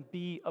them and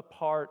be a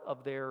part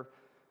of their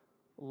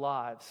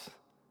lives.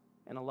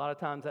 And a lot of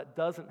times that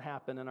doesn't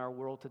happen in our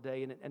world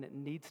today, and it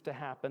needs to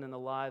happen in the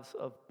lives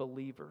of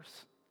believers.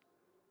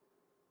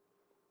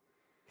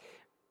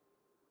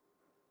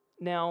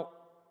 Now,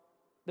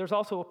 there's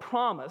also a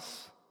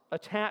promise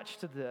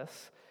attached to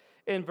this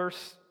in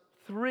verse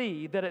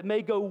 3 that it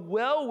may go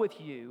well with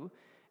you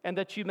and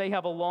that you may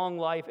have a long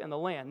life in the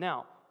land.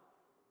 Now,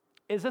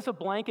 is this a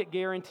blanket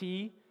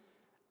guarantee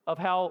of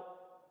how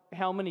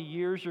many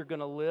years you're going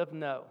to live?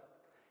 No.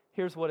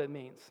 Here's what it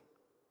means.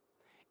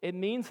 It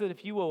means that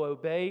if you will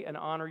obey and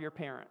honor your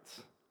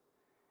parents,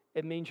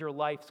 it means your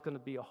life's going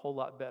to be a whole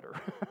lot better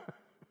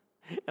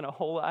and a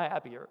whole lot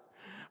happier.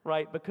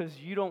 Right? Because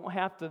you don't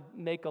have to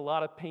make a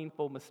lot of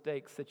painful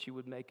mistakes that you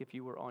would make if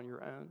you were on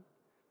your own.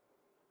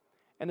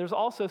 And there's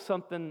also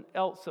something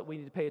else that we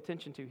need to pay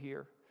attention to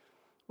here.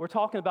 We're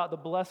talking about the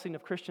blessing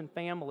of Christian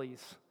families,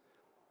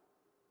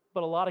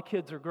 but a lot of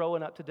kids are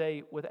growing up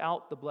today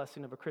without the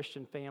blessing of a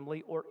Christian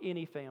family or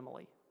any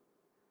family.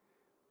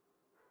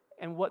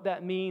 And what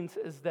that means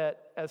is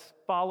that as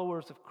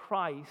followers of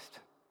Christ,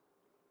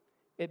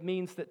 it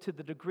means that to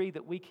the degree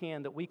that we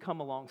can, that we come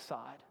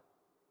alongside.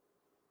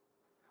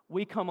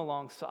 We come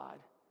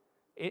alongside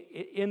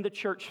in the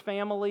church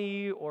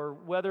family, or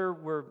whether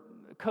we're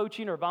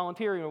coaching or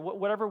volunteering or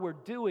whatever we're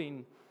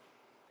doing,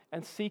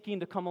 and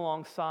seeking to come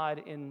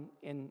alongside in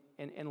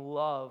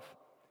love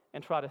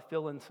and try to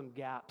fill in some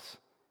gaps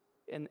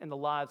in the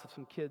lives of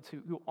some kids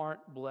who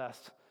aren't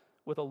blessed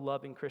with a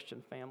loving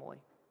Christian family.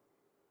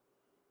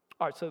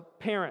 All right, so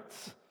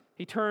parents,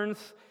 he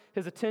turns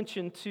his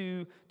attention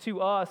to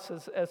us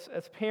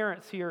as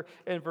parents here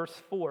in verse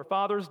 4.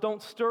 Fathers,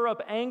 don't stir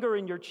up anger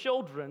in your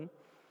children,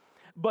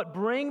 but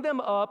bring them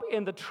up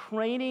in the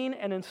training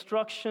and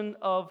instruction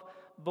of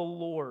the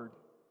Lord.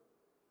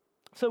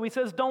 So he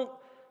says, don't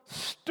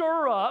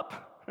stir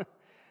up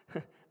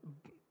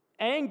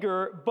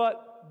anger,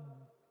 but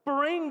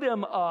bring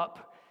them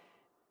up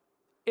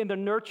in the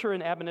nurture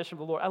and admonition of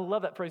the Lord. I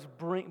love that phrase,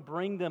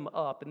 bring them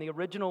up. In the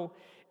original,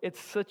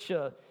 it's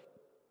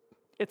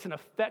an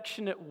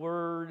affectionate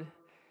word.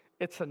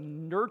 It's a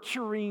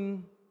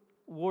nurturing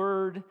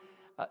word.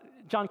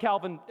 John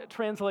Calvin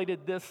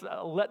translated this,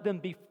 let them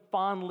be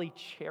fondly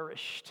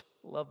cherished.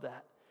 Love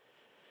that.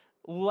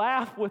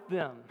 Laugh with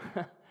them.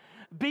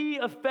 Be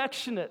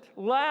affectionate.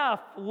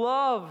 Laugh,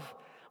 love.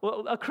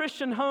 Well, a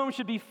Christian home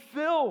should be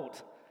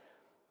filled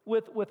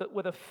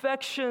with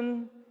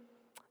affection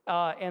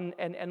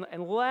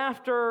and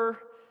laughter.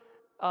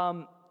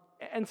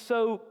 And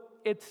so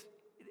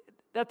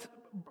that's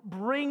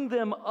bring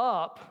them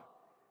up,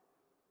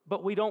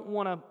 but we don't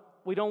want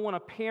to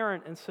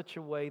parent in such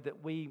a way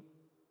that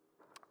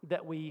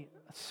we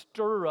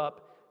stir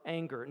up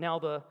anger. Now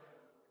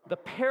the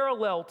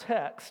parallel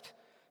text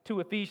to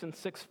Ephesians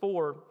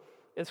 6:4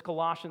 is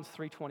Colossians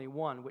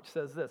 3:21, which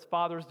says this: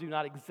 Fathers, do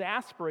not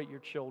exasperate your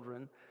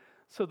children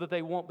so that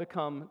they won't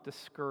become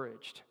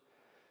discouraged.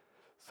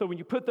 So when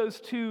you put those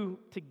two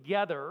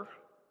together,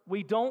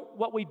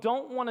 what we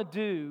don't want to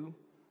do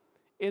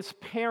is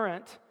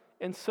parent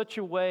in such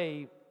a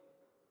way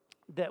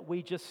that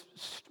we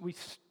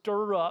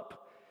stir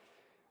up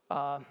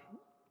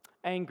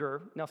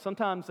anger. Now,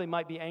 sometimes they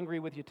might be angry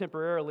with you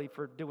temporarily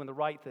for doing the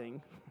right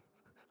thing.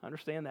 I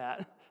understand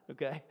that,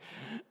 okay?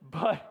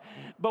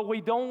 But we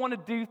don't want to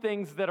do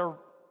things that are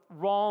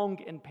wrong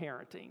in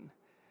parenting,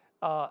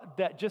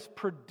 that just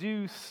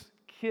produce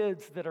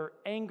kids that are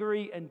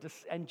angry and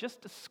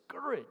just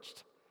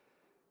discouraged.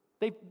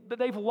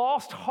 They've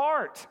lost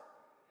heart.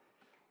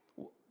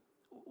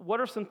 What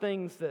are some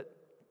things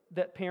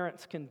that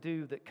parents can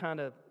do that kind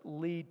of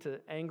lead to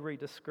angry,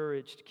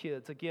 discouraged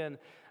kids? Again,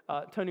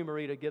 Tony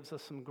Marita gives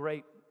us some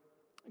great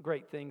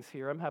things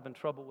here. I'm having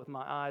trouble with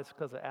my eyes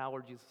because of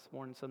allergies this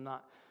morning, so I'm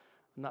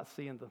not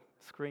seeing the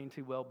screen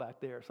too well back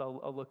there,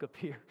 so I'll look up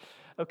here.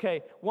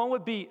 Okay, one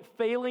would be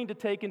failing to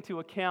take into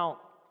account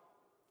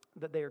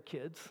that they are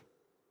kids,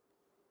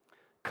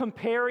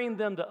 comparing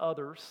them to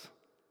others,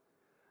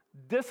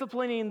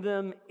 disciplining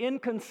them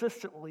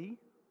inconsistently,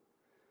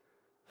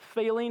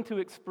 failing to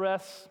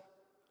express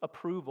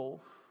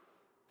approval,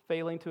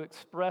 failing to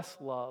express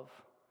love,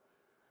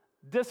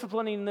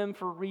 disciplining them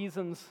for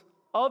reasons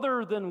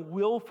other than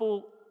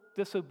willful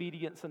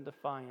disobedience and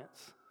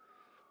defiance,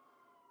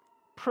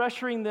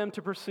 pressuring them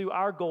to pursue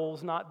our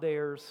goals, not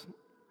theirs,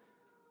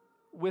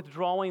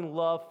 withdrawing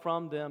love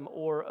from them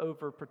or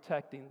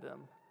overprotecting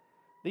them.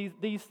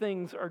 These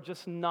things are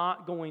just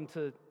not going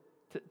to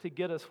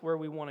get us where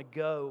we want to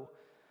go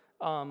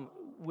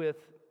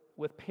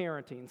with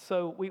parenting.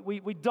 So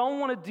we don't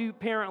want to do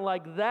parent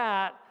like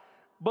that,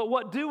 but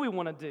what do we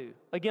want to do?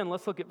 Again,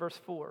 let's look at verse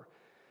 4.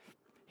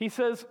 He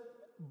says,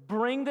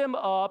 bring them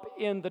up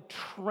in the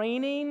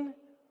training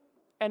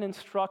and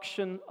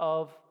instruction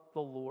of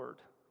the Lord.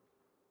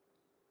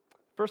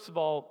 First of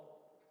all,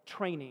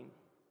 training,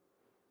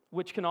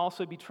 which can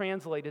also be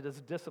translated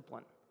as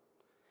discipline.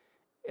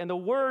 And the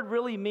word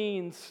really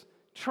means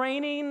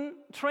training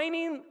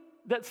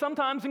that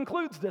sometimes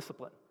includes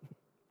discipline.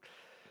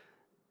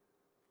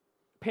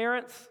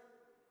 Parents,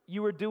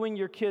 you are doing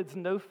your kids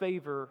no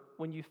favor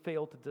when you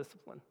fail to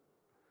discipline.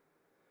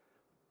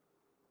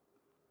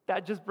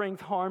 That just brings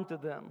harm to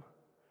them.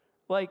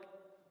 Like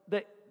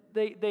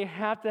they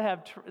have to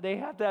have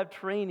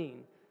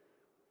training.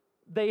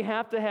 They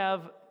have to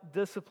have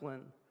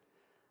discipline.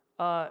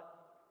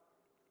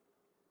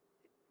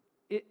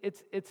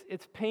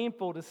 It's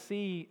painful to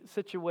see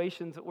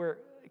situations where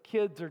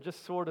kids are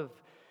just sort of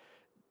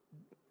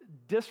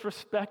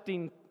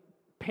disrespecting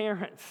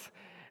parents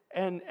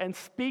and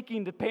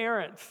speaking to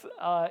parents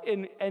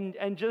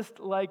and just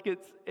like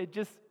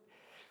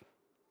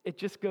it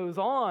just goes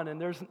on,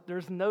 and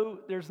there's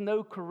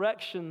no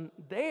correction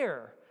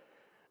there.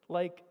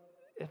 Like,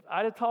 if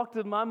I'd have talked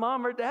to my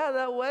mom or dad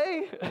that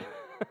way,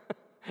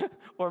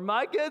 or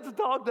my kids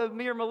talk to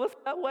me or Melissa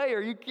that way,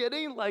 are you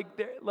kidding?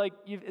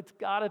 It's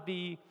got to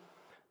be,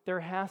 there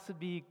has to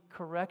be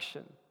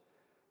correction.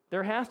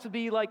 There has to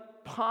be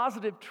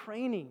positive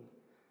training.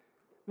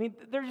 I mean,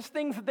 they're just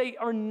things that they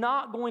are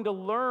not going to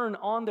learn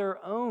on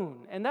their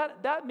own. And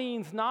that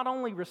means not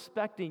only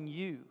respecting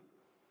you,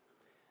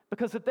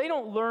 because if they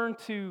don't learn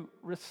to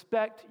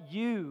respect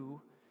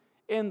you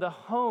in the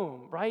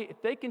home, right?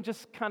 If they can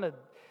just kind of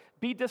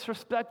be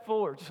disrespectful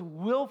or just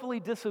willfully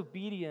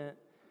disobedient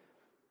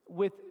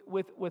with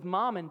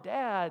mom and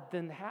dad,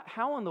 then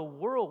how in the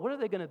world, what are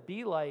they going to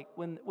be like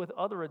with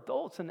other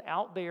adults and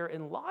out there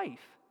in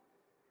life?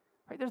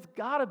 Right? There's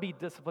got to be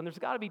discipline. There's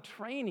got to be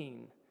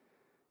training.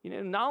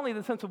 Not only in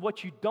the sense of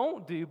what you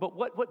don't do, but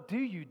what do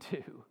you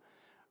do?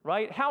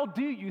 Right? How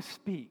do you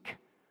speak?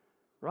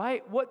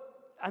 Right?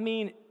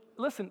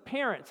 Listen,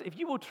 parents, if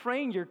you will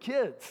train your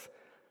kids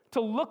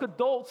to look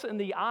adults in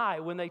the eye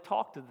when they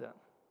talk to them,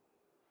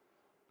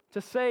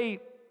 to say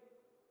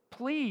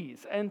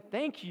please and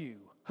thank you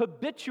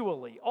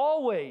habitually,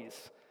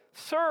 always,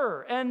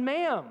 sir and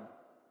ma'am,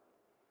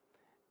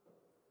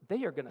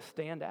 they are going to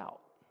stand out.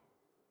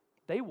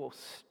 They will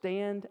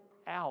stand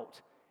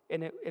out,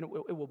 and it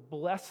will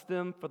bless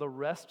them for the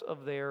rest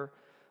of their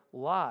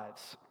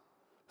lives.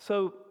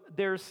 So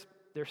there's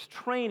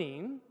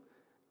training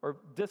or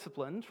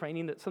discipline,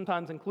 training that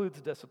sometimes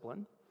includes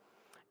discipline,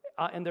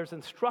 and there's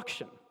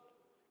instruction.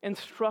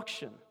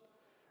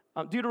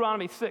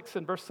 Deuteronomy 6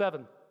 and verse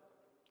 7.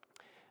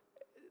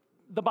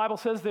 The Bible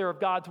says there of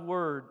God's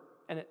word,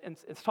 and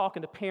it's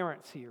talking to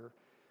parents here.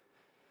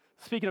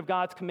 Speaking of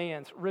God's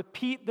commands,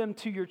 repeat them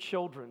to your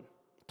children.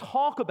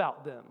 Talk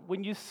about them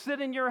when you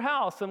sit in your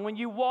house and when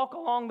you walk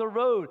along the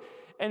road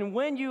and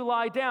when you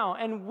lie down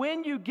and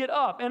when you get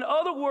up. In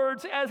other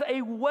words, as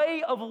a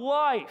way of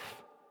life.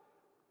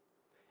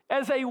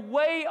 As a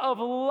way of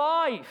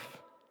life.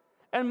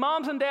 And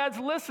moms and dads,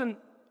 listen,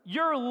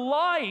 your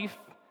life,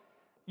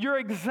 your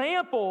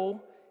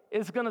example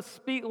is going to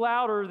speak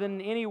louder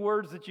than any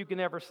words that you can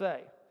ever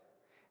say.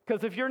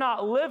 Because if you're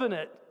not living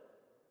it,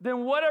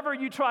 then whatever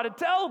you try to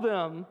tell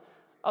them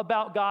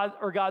about God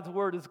or God's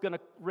word is going to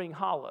ring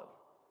hollow.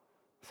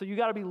 So you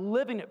got to be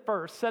living it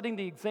first, setting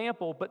the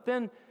example, but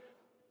then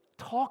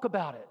talk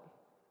about it.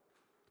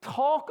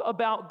 Talk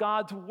about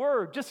God's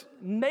word. Just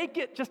make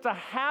it just a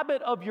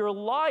habit of your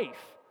life.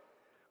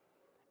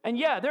 And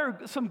yeah, there are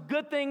some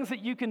good things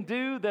that you can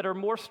do that are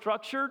more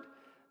structured.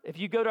 If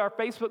you go to our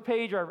Facebook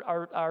page,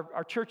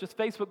 our church's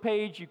Facebook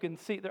page, you can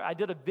see there. I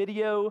did a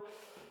video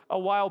a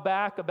while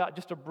back about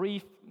just a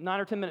brief 9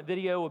 or 10 minute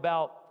video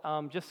about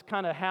just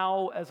kind of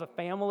how, as a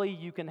family,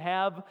 you can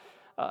have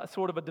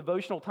sort of a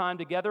devotional time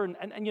together, and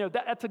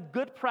that's a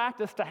good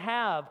practice to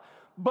have.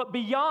 But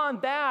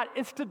beyond that,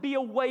 it's to be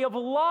a way of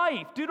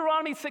life.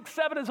 Deuteronomy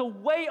 6:7 is a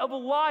way of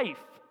life,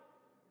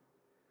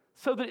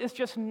 so that it's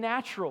just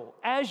natural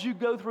as you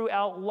go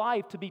throughout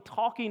life to be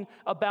talking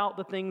about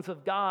the things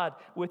of God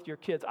with your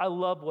kids. I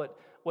love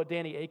what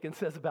Danny Aiken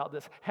says about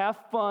this. Have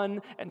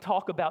fun and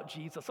talk about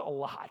Jesus a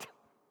lot.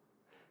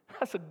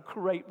 That's a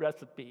great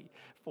recipe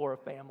for a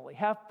family.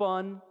 Have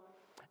fun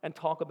and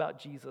talk about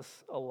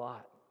Jesus a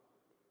lot.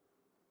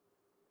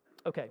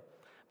 Okay,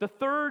 The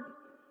third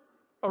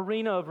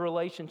arena of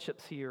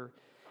relationships here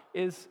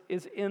is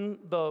in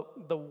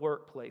the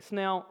workplace.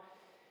 Now,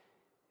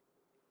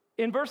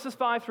 in verses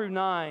 5 through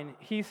 9,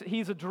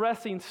 he's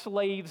addressing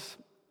slaves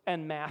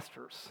and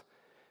masters.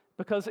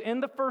 Because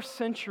in the first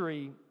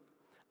century,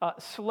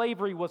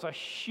 slavery was a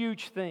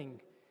huge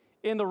thing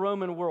in the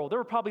Roman world. There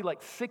were probably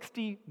like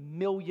 60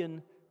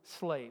 million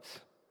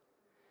slaves.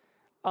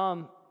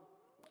 Now,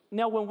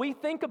 when we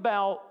think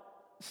about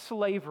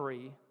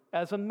slavery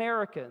as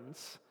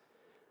Americans,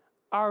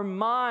 our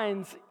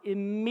minds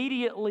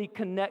immediately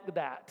connect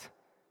that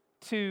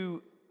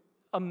to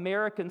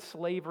American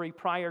slavery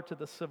prior to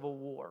the Civil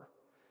War.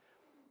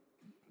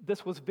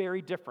 This was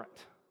very different.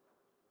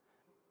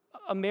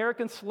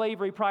 American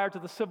slavery prior to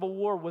the Civil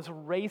War was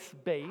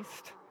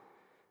race-based.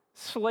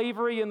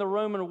 Slavery in the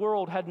Roman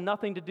world had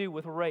nothing to do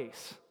with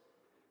race.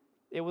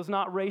 It was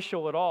not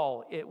racial at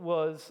all. It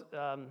was,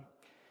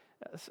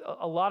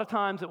 a lot of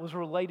times it was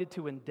related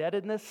to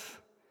indebtedness.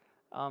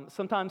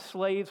 Sometimes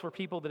slaves were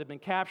people that had been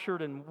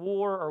captured in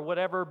war or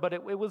whatever, but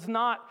it was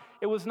not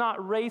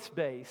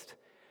race-based.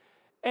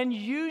 And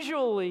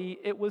usually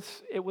it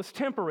was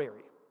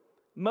temporary.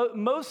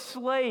 Most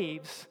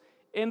slaves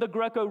in the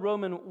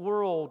Greco-Roman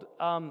world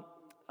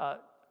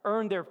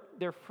earned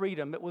their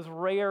freedom. It was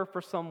rare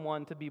for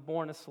someone to be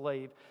born a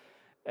slave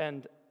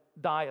and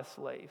die a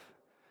slave.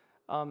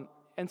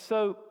 And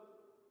so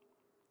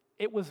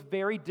it was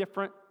very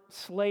different.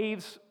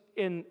 Slaves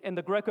in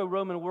the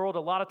Greco-Roman world a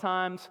lot of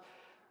times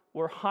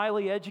were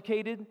highly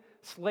educated.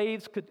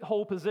 Slaves could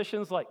hold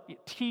positions like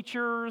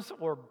teachers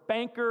or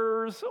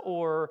bankers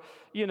or,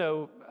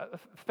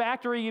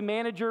 factory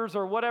managers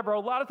or whatever. A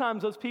lot of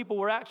times those people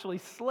were actually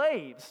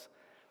slaves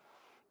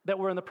that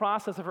were in the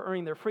process of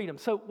earning their freedom.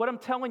 So what I'm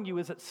telling you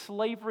is that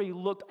slavery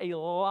looked a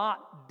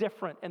lot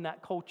different in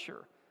that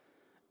culture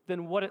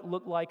than what it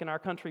looked like in our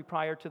country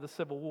prior to the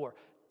Civil War.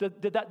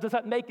 Did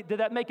that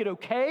make it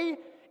okay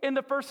in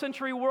the first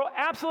century world?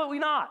 Absolutely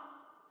not.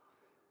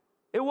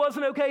 It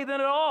wasn't okay then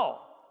at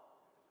all.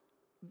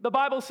 The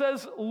Bible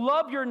says,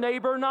 love your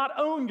neighbor, not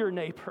own your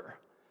neighbor.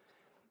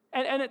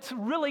 And it's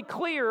really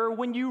clear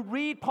when you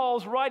read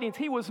Paul's writings,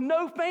 he was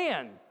no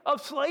fan of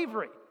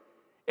slavery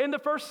in the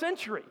first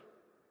century.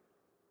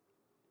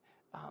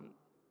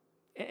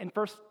 In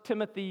 1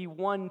 Timothy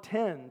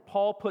 1:10,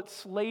 Paul puts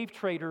slave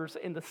traders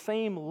in the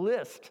same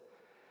list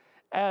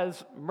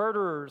as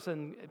murderers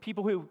and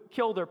people who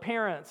kill their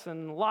parents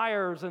and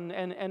liars and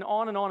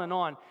on and on and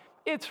on.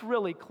 It's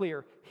really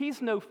clear.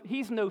 He's no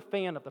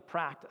fan of the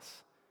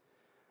practice.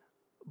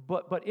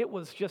 But it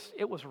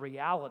was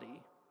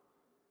reality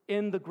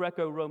in the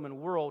Greco-Roman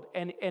world.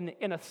 And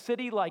in a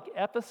city like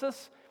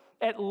Ephesus,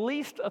 at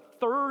least a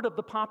third of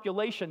the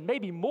population,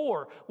 maybe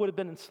more, would have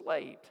been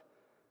enslaved.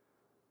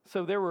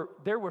 So there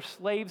were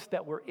slaves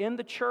that were in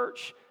the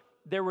church.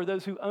 There were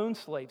those who owned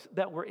slaves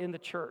that were in the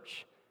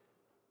church.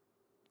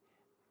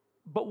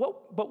 But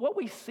what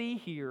we see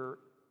here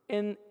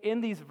in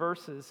these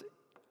verses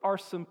are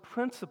some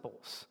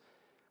principles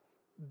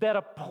that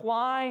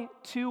apply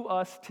to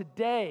us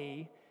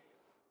today,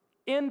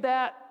 in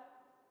that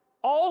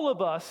all of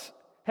us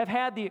have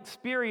had the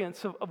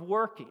experience of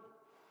working.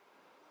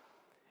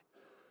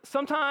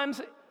 Sometimes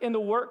in the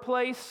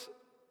workplace,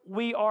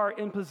 we are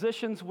in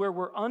positions where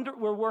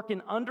we're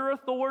working under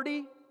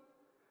authority.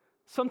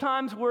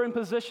 Sometimes we're in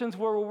positions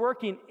where we're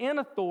working in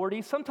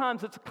authority.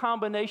 Sometimes it's a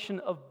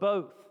combination of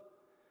both.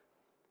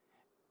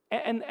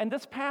 And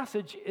this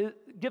passage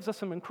gives us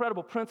some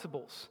incredible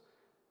principles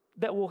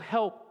that will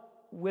help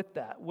with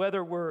that,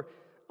 whether we're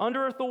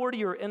under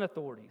authority or in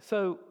authority.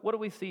 So what do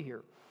we see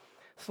here?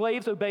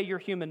 Slaves, obey your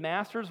human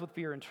masters with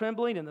fear and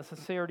trembling in the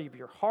sincerity of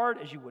your heart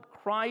as you would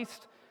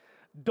Christ.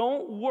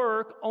 Don't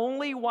work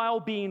only while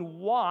being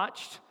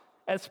watched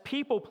as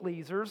people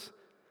pleasers,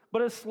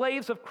 but as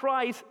slaves of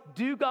Christ,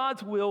 do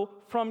God's will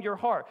from your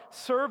heart.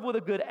 Serve with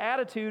a good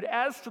attitude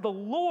as to the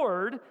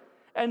Lord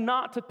and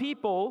not to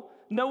people,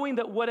 knowing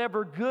that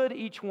whatever good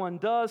each one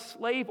does,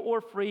 slave or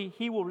free,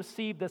 he will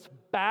receive this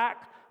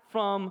back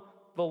from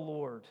the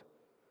Lord.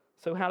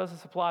 So how does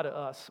this apply to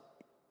us?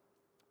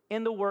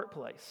 In the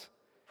workplace,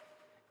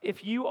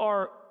 if you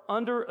are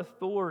under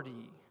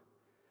authority,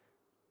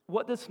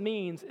 what this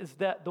means is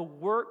that the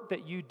work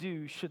that you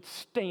do should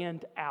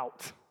stand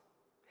out.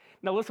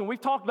 Now listen, we've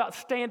talked about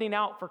standing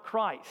out for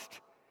Christ.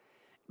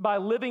 By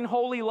living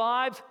holy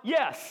lives,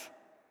 yes.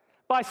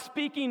 By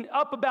speaking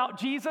up about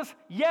Jesus,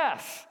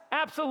 yes,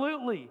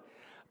 absolutely.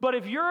 But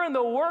if you're in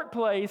the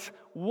workplace,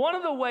 one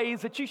of the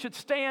ways that you should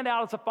stand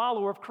out as a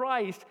follower of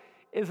Christ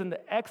is in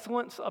the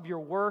excellence of your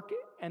work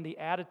and the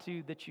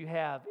attitude that you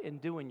have in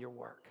doing your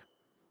work.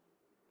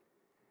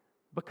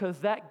 Because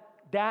that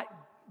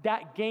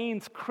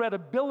gains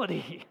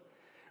credibility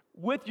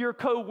with your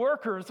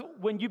co-workers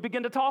when you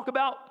begin to talk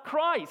about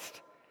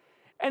Christ.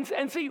 And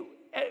see,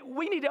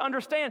 we need to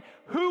understand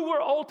who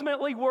we're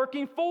ultimately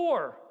working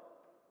for.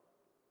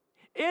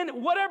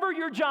 In whatever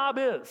your job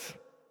is,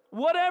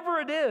 whatever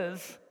it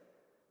is,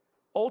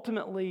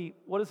 ultimately,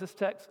 what is this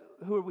text?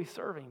 Who are we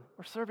serving?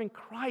 We're serving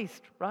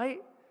Christ, right?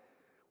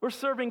 We're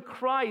serving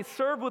Christ.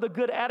 Serve with a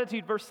good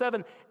attitude, verse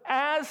 7,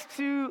 as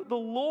to the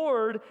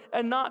Lord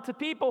and not to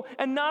people.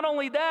 And not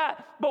only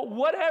that, but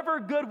whatever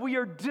good we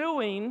are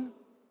doing,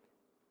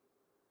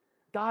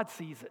 God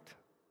sees it.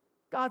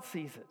 God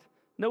sees it.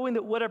 Knowing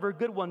that whatever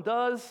good one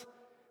does,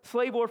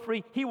 slave or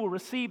free, he will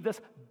receive this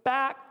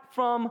back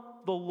from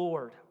the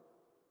Lord.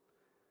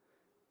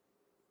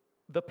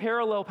 The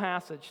parallel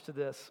passage to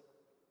this,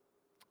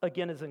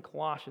 again, is in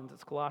Colossians.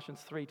 It's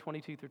Colossians 3,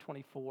 22 through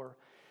 24,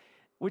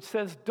 which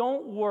says,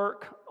 don't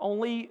work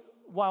only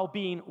while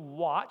being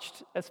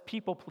watched as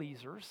people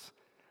pleasers,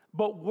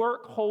 but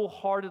work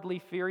wholeheartedly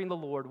fearing the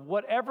Lord.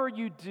 Whatever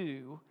you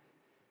do,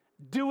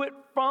 do it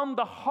from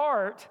the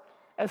heart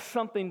as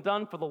something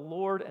done for the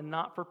Lord and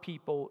not for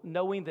people,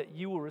 knowing that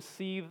you will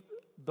receive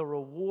the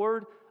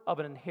reward of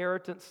an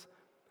inheritance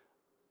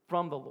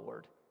from the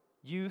Lord.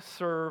 You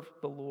serve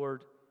the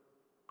Lord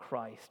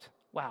Christ.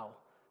 Wow,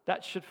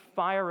 that should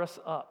fire us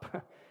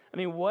up. I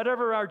mean,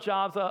 whatever our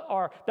jobs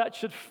are, that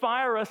should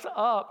fire us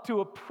up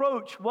to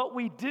approach what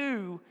we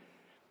do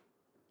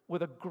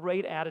with a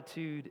great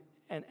attitude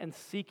and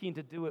seeking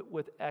to do it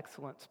with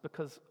excellence,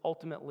 because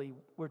ultimately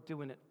we're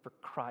doing it for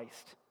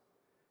Christ.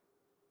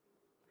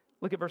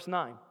 Look at verse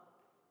 9.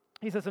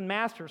 He says, and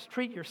masters,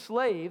 treat your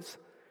slaves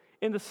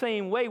in the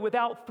same way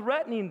without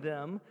threatening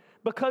them,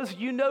 because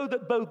you know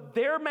that both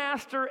their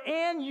master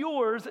and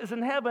yours is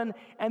in heaven,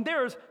 and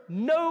there is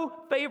no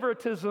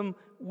favoritism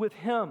with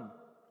him.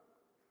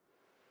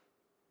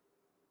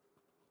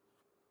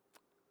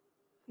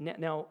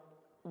 Now,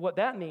 what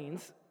that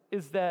means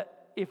is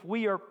that if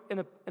we are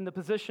in the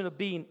position of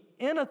being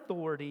in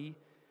authority,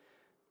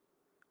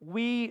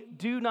 we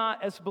do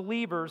not, as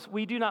believers,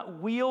 we do not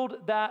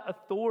wield that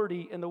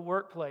authority in the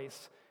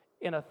workplace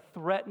in a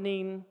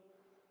threatening,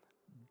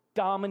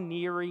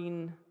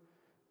 domineering,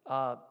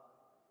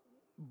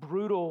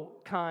 brutal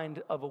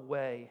kind of a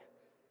way.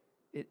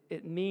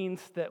 It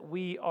means that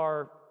we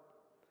are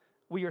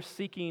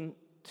seeking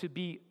to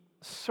be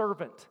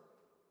servant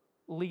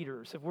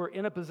leaders. If we're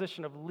in a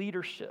position of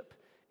leadership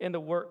in the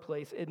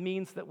workplace, it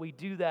means that we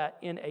do that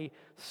in a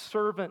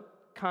servant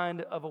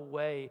kind of a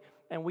way,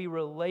 and we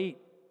relate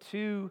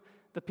to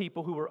the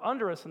people who are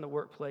under us in the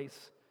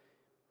workplace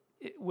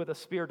with a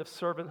spirit of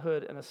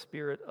servanthood and a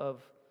spirit of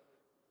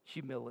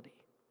humility.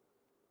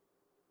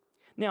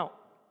 Now,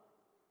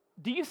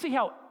 do you see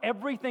how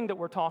everything that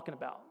we're talking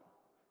about,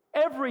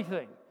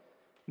 everything,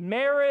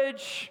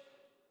 marriage,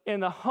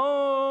 in the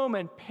home,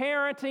 and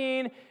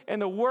parenting, in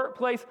the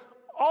workplace,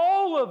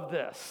 all of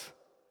this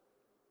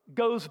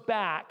goes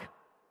back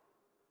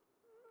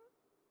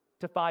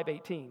to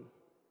 5:18.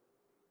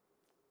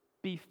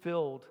 Be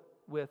filled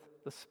with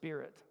the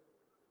Spirit.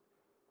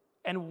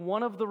 And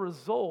one of the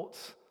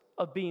results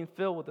of being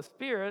filled with the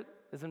Spirit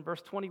is in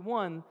verse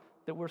 21,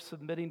 that we're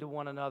submitting to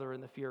one another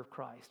in the fear of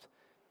Christ.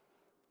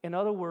 In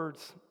other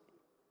words,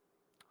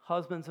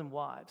 husbands and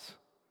wives,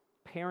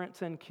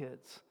 parents and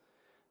kids,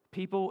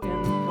 people in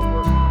the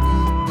workplace,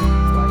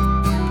 right?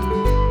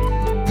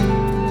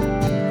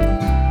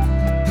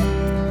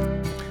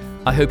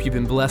 I hope you've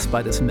been blessed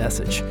by this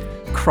message.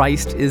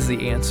 Christ is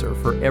the answer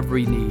for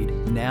every need,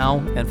 now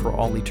and for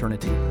all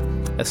eternity.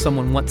 As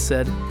someone once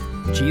said,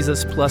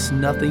 Jesus plus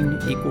nothing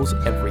equals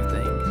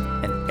everything,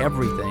 and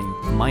everything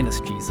minus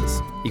Jesus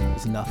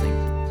equals nothing.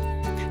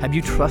 Have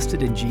you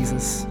trusted in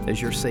Jesus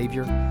as your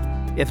Savior?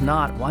 If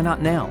not, why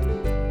not now?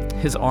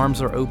 His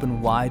arms are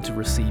open wide to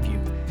receive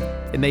you.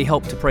 It may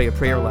help to pray a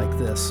prayer like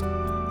this.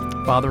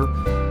 Father,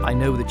 I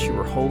know that you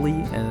are holy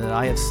and that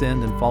I have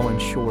sinned and fallen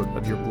short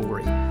of your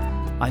glory.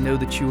 I know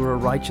that you are a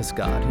righteous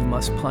God who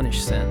must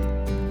punish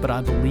sin, but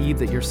I believe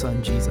that your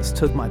Son Jesus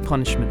took my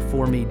punishment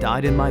for me,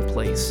 died in my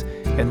place,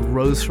 and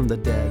rose from the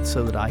dead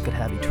so that I could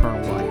have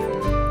eternal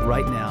life.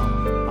 Right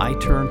now, I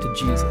turn to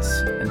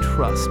Jesus and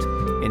trust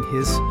in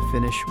his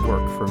finished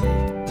work for me.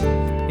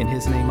 In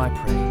his name I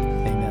pray,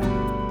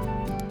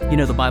 amen. You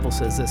know, the Bible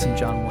says this in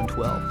John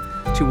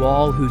 1:12, to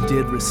all who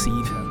did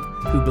receive him,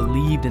 who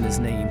believed in his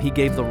name, he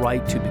gave the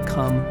right to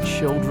become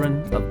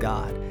children of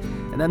God.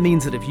 And that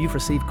means that if you've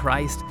received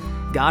Christ,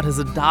 God has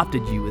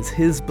adopted you as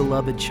his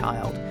beloved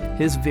child,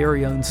 his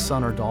very own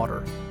son or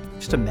daughter.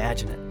 Just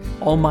imagine it.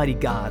 Almighty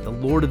God, the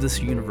Lord of this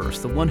universe,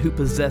 the one who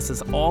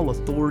possesses all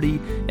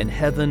authority in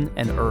heaven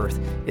and earth,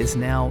 is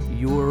now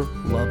your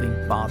loving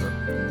Father,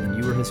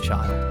 and you are his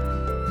child.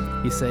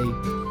 You say,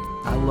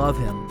 I love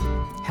him.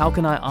 How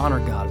can I honor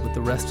God with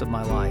the rest of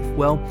my life?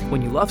 Well,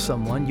 when you love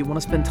someone, you want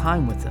to spend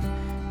time with them.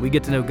 We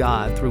get to know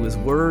God through his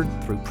word,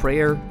 through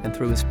prayer, and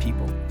through his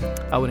people.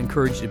 I would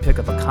encourage you to pick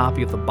up a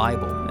copy of the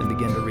Bible and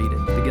begin to read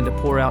it. Begin to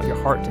pour out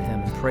your heart to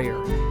him in prayer.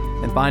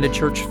 And find a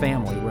church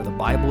family where the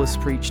Bible is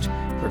preached,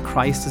 where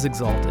Christ is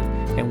exalted,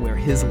 and where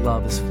his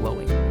love is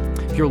flowing.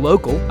 If you're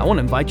local, I want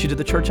to invite you to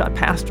the church I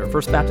pastor,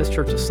 First Baptist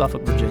Church of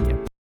Suffolk, Virginia.